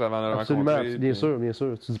recherches avant de le rencontrer. Absolument, bien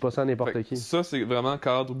sûr. Tu dis pas ça à n'importe qui. Ça, c'est vraiment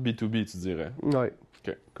cadre B2B, tu dirais. Oui.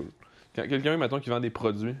 OK, cool. quelqu'un, mettons, qui vend des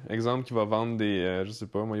produits, exemple, qui va vendre je sais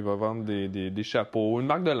pas, moi, il va vendre des chapeaux, une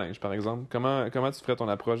marque de linge, par exemple. Comment tu ferais ton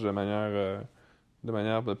approche de manière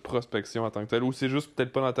de prospection en tant que tel? Ou c'est juste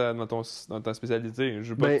peut-être pas dans ta spécialité?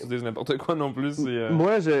 Je veux pas que tu dises n'importe quoi non plus.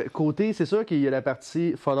 Moi, côté, c'est sûr qu'il y a la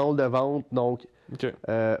partie funnel de vente, donc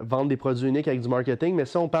vendre des produits uniques avec du marketing, mais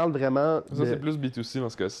si on parle vraiment... Ça, c'est plus B2C dans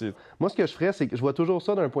ce cas-ci. Moi, ce que je ferais, c'est que je vois toujours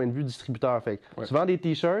ça d'un point de vue distributeur. Fait que tu vends des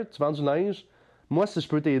t-shirts, tu vends du linge. Moi, si je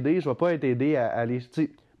peux t'aider, je vais pas t'aider à aller...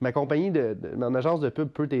 Ma compagnie, mon agence de pub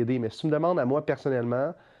peut t'aider, mais si tu me demandes à moi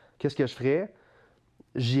personnellement, qu'est-ce que je ferais?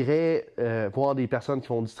 J'irais voir des personnes qui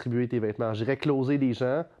vont distribuer tes vêtements. J'irais closer des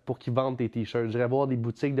gens pour qu'ils vendent tes t-shirts. J'irais voir des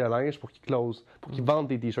boutiques de linge pour qu'ils vendent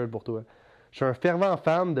tes t-shirts pour toi. Je suis un fervent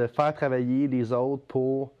fan de faire travailler les autres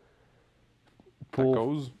pour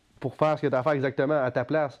faire ce que tu as à faire exactement à ta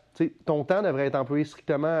place. T'sais, ton temps devrait être employé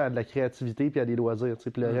strictement à de la créativité puis à des loisirs.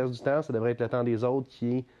 Puis le reste du temps, ça devrait être le temps des autres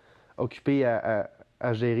qui est occupé à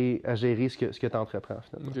gérer ce que tu entreprends.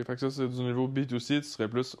 OK, fait que ça, c'est du niveau B2C,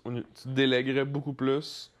 tu déléguerais beaucoup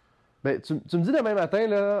plus. Ben, tu me dis demain matin,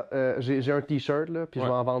 là, j'ai un t-shirt, là, puis je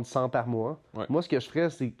vais en vendre 100 par mois. Ouais. Moi, ce que je ferais,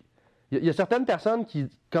 c'est... Il y a certaines personnes qui,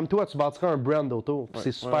 comme toi, tu bâtirais un brand autour, puis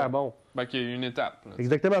c'est super bon. Ben, qu'il y a une étape. Là,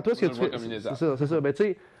 exactement. Toi, ce que tu fais, c'est ça. Ben, tu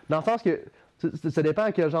sais, dans le sens que ça dépend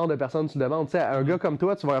à quel genre de personne tu demandes. Tu sais, un gars comme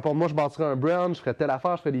toi, tu vas répondre, moi, je bâtirais un brand, je ferais telle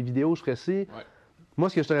affaire, je ferais des vidéos, je ferais ci. Ouais. Moi,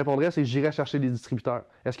 ce que je te répondrais, c'est que j'irais chercher des distributeurs.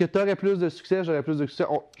 Est-ce que tu aurais plus de succès, j'aurais plus de succès?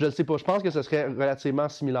 Je ne sais pas. Je pense que ce serait relativement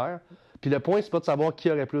similaire. Puis le point, c'est pas de savoir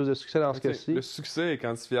qui aurait plus de succès dans ce cas-ci. Le succès est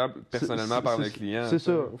quantifiable personnellement par le client. C'est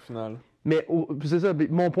ça. Au final. Mais c'est ça.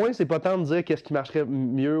 Mon point, c'est pas tant de dire qu'est-ce qui marcherait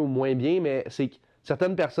mieux ou moins bien, mais c'est que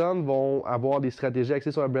certaines personnes vont avoir des stratégies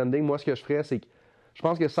axées sur le branding. Moi, ce que je ferais, c'est que je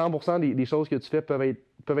pense que 100% des choses que tu fais peuvent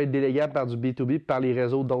être délégables par du B2B par les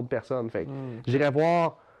réseaux d'autres personnes. Fait que j'irais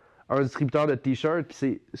voir un distributeur de t-shirts,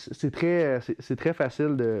 puis c'est très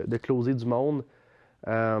facile de closer du monde.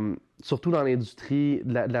 Surtout dans l'industrie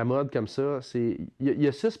de la mode comme ça. Il y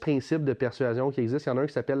a 6 principes de persuasion qui existent. Il y en a un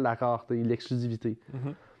qui s'appelle la rareté, l'exclusivité.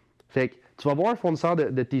 Fait que tu vas voir un fournisseur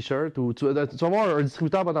de t-shirts ou tu vas voir un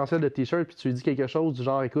distributeur potentiel de t-shirts puis tu lui dis quelque chose du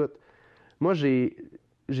genre, écoute, moi j'ai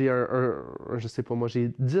je sais pas, moi j'ai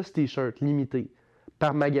 10 t-shirts limités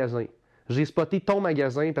par magasin. J'ai spoté ton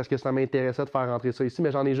magasin parce que ça m'intéressait de faire rentrer ça ici,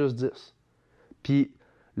 mais j'en ai juste 10. Puis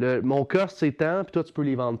mon cost c'est tant, puis toi tu peux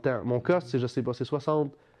les vendre tant. Mon cost c'est, je sais pas, c'est 60$,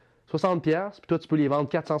 puis toi tu peux les vendre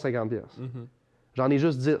 450$. J'en ai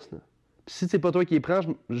juste 10. Là. Puis si c'est pas toi qui les prends,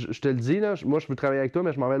 je te le dis, là, moi je veux travailler avec toi,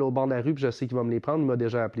 mais je m'en vais au bord de la rue, puis je sais qu'il va me les prendre, il m'a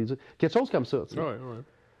déjà appelé. Quelque chose comme ça. Tu sais.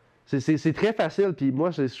 Ouais. C'est très facile, puis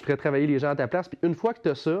moi je ferais travailler les gens à ta place. Puis une fois que tu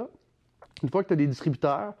as ça, une fois que tu as des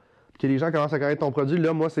distributeurs, que les gens commencent à connaître ton produit,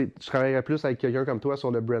 là, moi, je travaillerais plus avec quelqu'un comme toi sur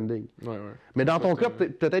le branding. Mais dans ton cas,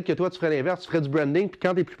 peut-être que toi, tu ferais l'inverse. Tu ferais du branding, puis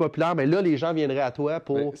quand tu es plus populaire, bien là, les gens viendraient à toi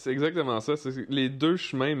pour... C'est exactement ça. Les deux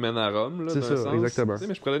chemins mènent à Rome, là, c'est ça, sens. Exactement.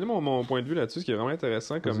 Mais je pourrais donner mon point de vue là-dessus, ce qui est vraiment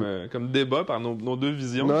intéressant comme débat par nos deux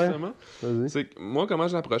visions, justement. C'est que moi, comment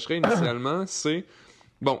je l'approcherais initialement, c'est...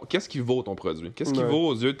 Bon, qu'est-ce qui vaut ton produit? Qu'est-ce qui vaut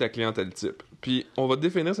aux yeux de ta clientèle type? Puis, on va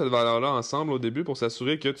définir cette valeur-là ensemble au début pour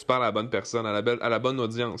s'assurer que tu parles à la bonne personne, à la bonne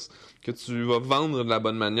audience, que tu vas vendre de la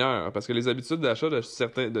bonne manière. Parce que les habitudes d'achat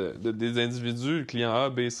des individus, clients A,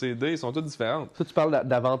 B, C, D, sont toutes différentes. Ça, tu parles de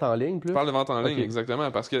la vente en ligne, plus? Je parle de vente en ligne,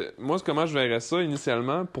 exactement. Parce que moi, comment je verrais ça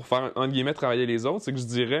initialement pour faire, entre guillemets, travailler les autres, c'est que je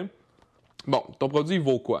dirais... Bon, ton produit, il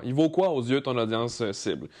vaut quoi? Il vaut quoi aux yeux de ton audience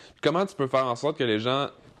cible? Puis comment tu peux faire en sorte que les gens...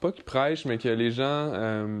 Pas qu'ils prêchent, mais que les gens...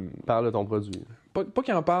 parlent de ton produit. Pas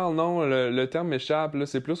qu'ils en parlent, non. Le terme m'échappe. Là,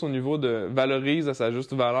 c'est plus au niveau de valorise à sa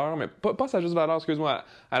juste valeur, mais pas sa juste valeur, excuse-moi,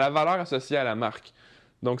 à la valeur associée à la marque.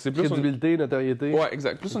 Donc, c'est plus... Crédibilité, notoriété. Ouais,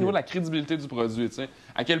 exact. Plus au niveau de la crédibilité du produit, tu sais.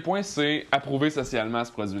 À quel point c'est approuvé socialement,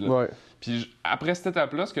 ce produit-là. Ouais. Puis après cette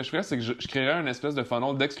étape-là, ce que je ferais, c'est que je créerais une espèce de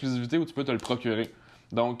funnel d'exclusivité où tu peux te le procurer.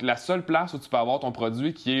 Donc, la seule place où tu peux avoir ton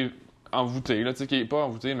produit qui est envoûté, là, tu sais, qui est pas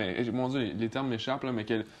envoûté, mais, mon Dieu, les termes m'échappent, là, mais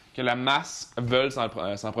que la masse veulent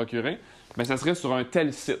s'en procurer, mais ça serait sur un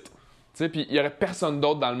tel site. Tu sais, puis il y aurait personne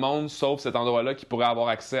d'autre dans le monde, sauf cet endroit-là, qui pourrait avoir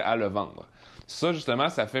accès à le vendre. Ça, justement,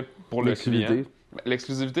 ça fait pour le client.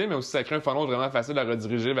 L'exclusivité, mais aussi ça crée un funnel vraiment facile à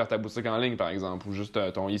rediriger vers ta boutique en ligne, par exemple, ou juste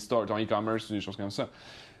ton e-store, ton e-commerce, ou des choses comme ça.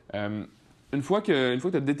 Une fois que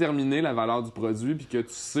tu as déterminé la valeur du produit, puis que tu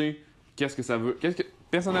sais qu'est-ce que ça veut...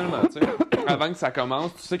 Personnellement, tu sais, avant que ça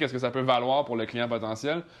commence, tu sais qu'est-ce que ça peut valoir pour le client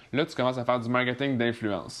potentiel. Là, tu commences à faire du marketing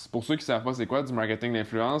d'influence. Pour ceux qui ne savent pas c'est quoi du marketing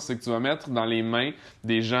d'influence, c'est que tu vas mettre dans les mains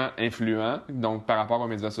des gens influents, donc par rapport aux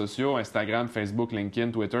médias sociaux, Instagram, Facebook,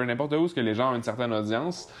 LinkedIn, Twitter, n'importe où, ce que les gens ont une certaine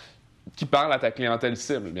audience, qui parle à ta clientèle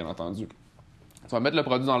cible, bien entendu. Tu vas mettre le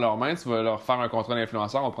produit dans leurs mains, tu vas leur faire un contrat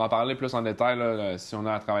d'influenceur. On pourra en parler plus en détail là, si on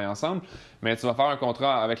a à travailler ensemble. Mais tu vas faire un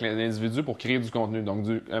contrat avec l'individu pour créer du contenu, donc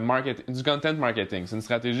du content marketing. C'est une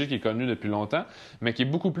stratégie qui est connue depuis longtemps, mais qui est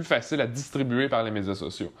beaucoup plus facile à distribuer par les médias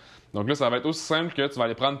sociaux. Donc là, ça va être aussi simple que tu vas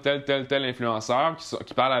aller prendre tel influenceur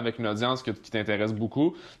qui parle avec une audience qui t'intéresse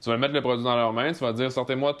beaucoup. Tu vas mettre le produit dans leurs mains, tu vas dire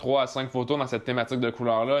sortez-moi 3 à 5 photos dans cette thématique de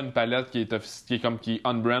couleur-là, une palette qui est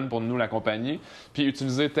on-brand pour nous, la compagnie, puis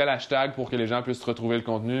utiliser tel hashtag pour que les gens puissent retrouver le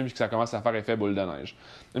contenu puis que ça commence à faire effet boule de neige.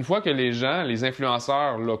 Une fois que les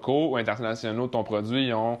influenceurs locaux ou internationaux de ton produit,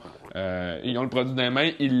 ils ont le produit dans les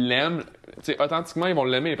mains, ils l'aiment, authentiquement, ils vont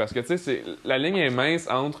l'aimer parce que la ligne est mince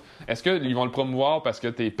entre est-ce qu'ils vont le promouvoir parce que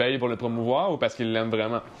tu es payé pour le promouvoir ou parce qu'ils l'aiment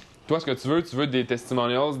vraiment. Toi, ce que tu veux des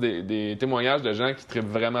testimonials, des témoignages de gens qui trippent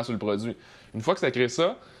vraiment sur le produit. Une fois que ça crée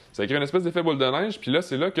ça crée une espèce d'effet boule de neige, puis là,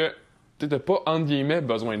 c'est là que tu n'as pas, entre guillemets,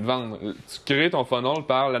 besoin de vendre. Tu crées ton funnel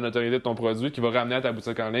par la notoriété de ton produit qui va ramener à ta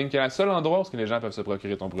boutique en ligne, qui est le seul endroit où les gens peuvent se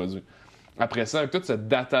procurer ton produit. Après ça, avec toute cette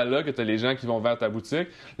data-là que tu as les gens qui vont vers ta boutique,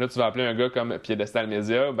 là, tu vas appeler un gars comme Piedestal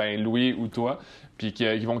Media, Louis ou toi, puis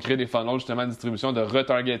qui vont créer des funnels justement de distribution, de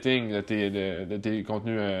retargeting de tes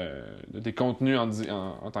contenus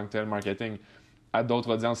en tant que tel marketing à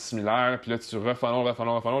d'autres audiences similaires, puis là, tu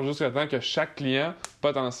refunnels jusqu'à temps que chaque client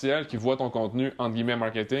potentiel qui voit ton contenu, entre guillemets,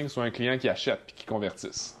 marketing, soit un client qui achète puis qui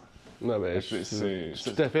convertisse. Non, je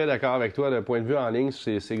suis tout à fait d'accord avec toi. D'un point de vue en ligne,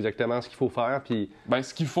 c'est exactement ce qu'il faut faire. Puis...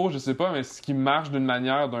 ce qu'il faut, je sais pas, mais ce qui marche d'une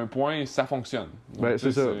manière, d'un point, ça fonctionne. Donc,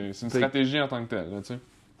 c'est ça. C'est une stratégie en tant que telle.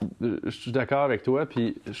 Là, je suis d'accord avec toi,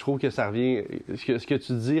 puis je trouve que ça revient... Ce que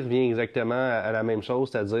tu dis revient exactement à la même chose,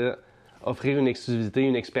 c'est-à-dire offrir une exclusivité,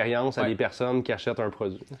 une expérience à des personnes qui achètent un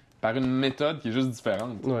produit. Par une méthode qui est juste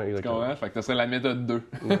différente. Oui, exactement. Fait que ça serait la méthode 2.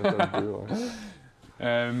 La méthode 2,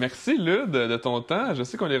 ouais. Merci, Lud, de ton temps. Je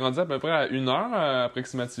sais qu'on est rendu à peu près à 1 heure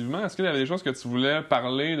approximativement. Est-ce qu'il y avait des choses que tu voulais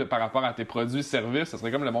parler par rapport à tes produits, services? Ça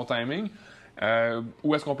serait comme le bon timing.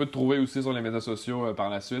 Où est-ce qu'on peut te trouver aussi sur les médias sociaux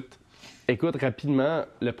par la suite? Écoute, rapidement,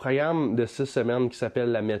 le programme de 6 semaines qui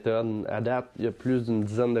s'appelle la Méthode, à date, il y a plus d'une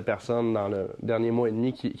dizaine de personnes dans le dernier mois et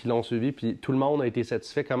demi qui l'ont suivi, puis tout le monde a été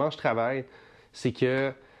satisfait. Comment je travaille, c'est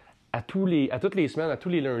que à toutes les semaines, à tous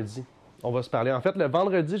les lundis, on va se parler. En fait, le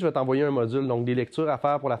vendredi, je vais t'envoyer un module, donc des lectures à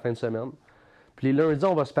faire pour la fin de semaine. Puis les lundis,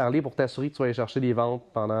 on va se parler pour t'assurer que tu vas aller chercher des ventes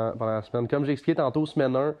pendant la semaine. Comme j'ai expliqué tantôt,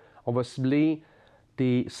 semaine 1, on va cibler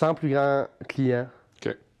tes 100 plus grands clients.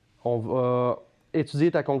 OK. On va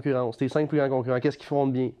étudier ta concurrence, tes 5 plus grands concurrents. Qu'est-ce qu'ils font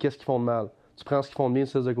de bien? Qu'est-ce qu'ils font de mal? Tu prends ce qu'ils font de bien,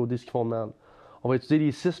 tu laisses de côté ce qu'ils font de mal. On va étudier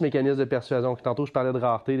les 6 mécanismes de persuasion. Tantôt, je parlais de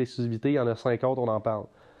rareté, d'exclusivité. Il y en a 5 autres, on en parle.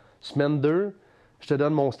 Semaine 2, je te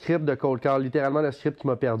donne mon script de cold call, littéralement le script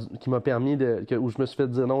qui m'a permis où je me suis fait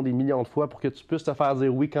dire non des millions de fois pour que tu puisses te faire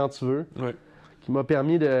dire oui quand tu veux. Oui. Qui m'a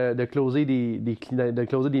permis de closer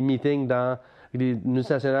des meetings avec des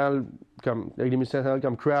multinationales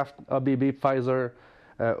comme Kraft, ABB, Pfizer,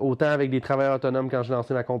 autant avec des travailleurs autonomes quand j'ai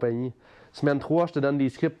lancé ma compagnie. Semaine 3, je te donne des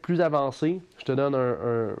scripts plus avancés. Je te donne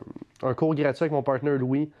un cours gratuit avec mon partenaire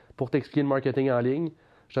Louis pour t'expliquer le marketing en ligne.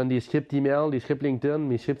 Je donne des scripts email, des scripts LinkedIn.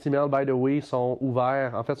 Mes scripts email, by the way, sont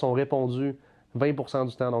ouverts. En fait, sont répondus 20%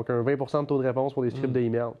 du temps. Donc, un 20% de taux de réponse pour des scripts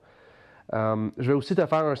d'email. Je vais aussi te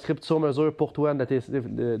faire un script sur mesure pour toi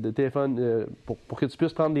de téléphone pour que tu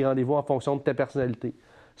puisses prendre des rendez-vous en fonction de ta personnalité.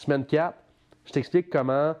 Semaine 4, je t'explique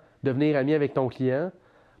comment devenir ami avec ton client.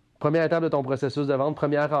 Première étape de ton processus de vente,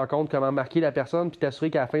 première rencontre, comment marquer la personne, puis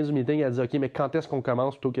t'assurer qu'à la fin du meeting, elle dit « OK, mais quand est-ce qu'on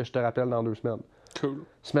commence plutôt que je te rappelle dans 2 semaines? » Cool.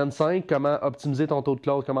 Semaine 5, comment optimiser ton taux de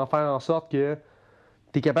close, comment faire en sorte que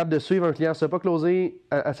tu es capable de suivre un client. Si tu n'as pas closé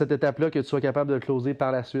à cette étape-là, que tu sois capable de le closer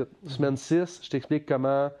par la suite. Semaine 6, je t'explique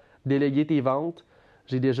comment déléguer tes ventes.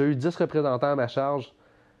 J'ai déjà eu 10 représentants à ma charge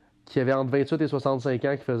qui avaient entre 28 et 65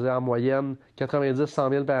 ans, qui faisaient en moyenne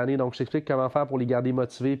 90-100 000 par année. Donc, je t'explique comment faire pour les garder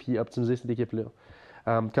motivés puis optimiser cette équipe-là.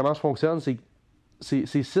 Comment je fonctionne, c'est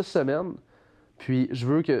 6 semaines. Puis,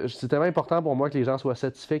 c'est tellement important pour moi que les gens soient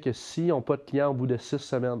satisfaits que s'ils n'ont pas de clients au bout de 6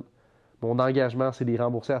 semaines, mon engagement, c'est de les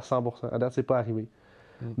rembourser à 100%. À date, c'est pas arrivé.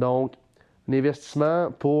 Donc, un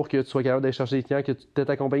investissement pour que tu sois capable d'aller chercher des clients, que tu t'es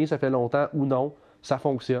accompagné, ça fait longtemps ou non, ça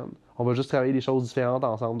fonctionne. On va juste travailler des choses différentes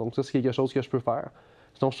ensemble. Donc, ça, c'est quelque chose que je peux faire.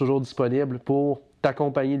 Sinon, je suis toujours disponible pour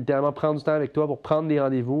t'accompagner, littéralement prendre du temps avec toi pour prendre des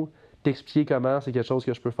rendez-vous, t'expliquer comment c'est quelque chose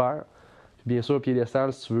que je peux faire. Puis bien sûr,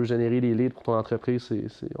 Piedestal, si tu veux générer des leads pour ton entreprise,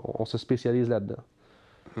 on se spécialise là-dedans.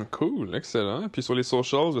 Cool, excellent. Puis sur les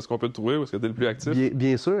socials, est-ce qu'on peut te trouver ou est-ce que tu es le plus actif?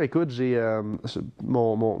 Bien sûr, écoute, j'ai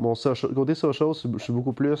mon côté social, je suis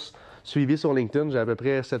beaucoup plus suivi sur LinkedIn. J'ai à peu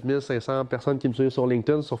près 7500 personnes qui me suivent sur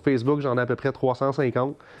LinkedIn. Sur Facebook, j'en ai à peu près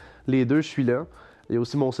 350. Les deux, je suis là. Il y a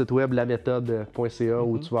aussi mon site web, laméthode.ca,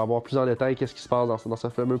 où tu vas avoir plus en détail qu'est-ce qui se passe dans ce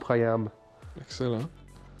fameux programme. Excellent.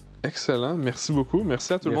 Excellent. Merci beaucoup.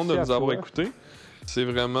 Merci à tout le monde de nous avoir écoutés. C'est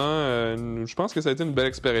vraiment... je pense que ça a été une belle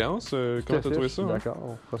expérience. Comment tu as trouvé ça? D'accord,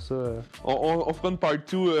 on fera ça... On fera une part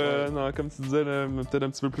 2, comme tu disais, peut-être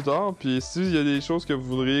un petit peu plus tard. Puis s'il y a des choses que vous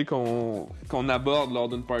voudriez qu'on aborde lors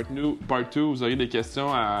d'une part 2, vous auriez des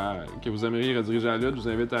questions que vous aimeriez rediriger à Luc, je vous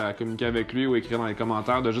invite à communiquer avec lui ou écrire dans les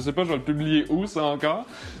commentaires. Je sais pas, je vais le publier où, ça encore,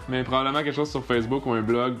 mais probablement quelque chose sur Facebook ou un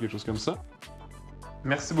blog, quelque chose comme ça.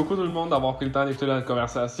 Merci beaucoup tout le monde d'avoir pris le temps d'écouter notre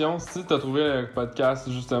conversation. Si tu as trouvé le podcast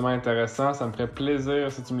justement intéressant, ça me ferait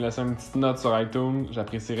plaisir si tu me laissais une petite note sur iTunes.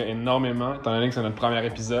 J'apprécierais énormément, étant donné que c'est notre premier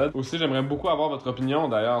épisode. Aussi, j'aimerais beaucoup avoir votre opinion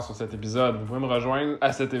d'ailleurs sur cet épisode. Vous pouvez me rejoindre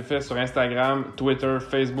à cet effet sur Instagram, Twitter,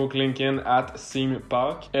 Facebook, LinkedIn,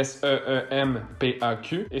 @SEEMPAQ,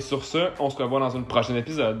 SEEMPAQ. Et sur ce, on se revoit dans un prochain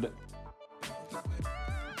épisode.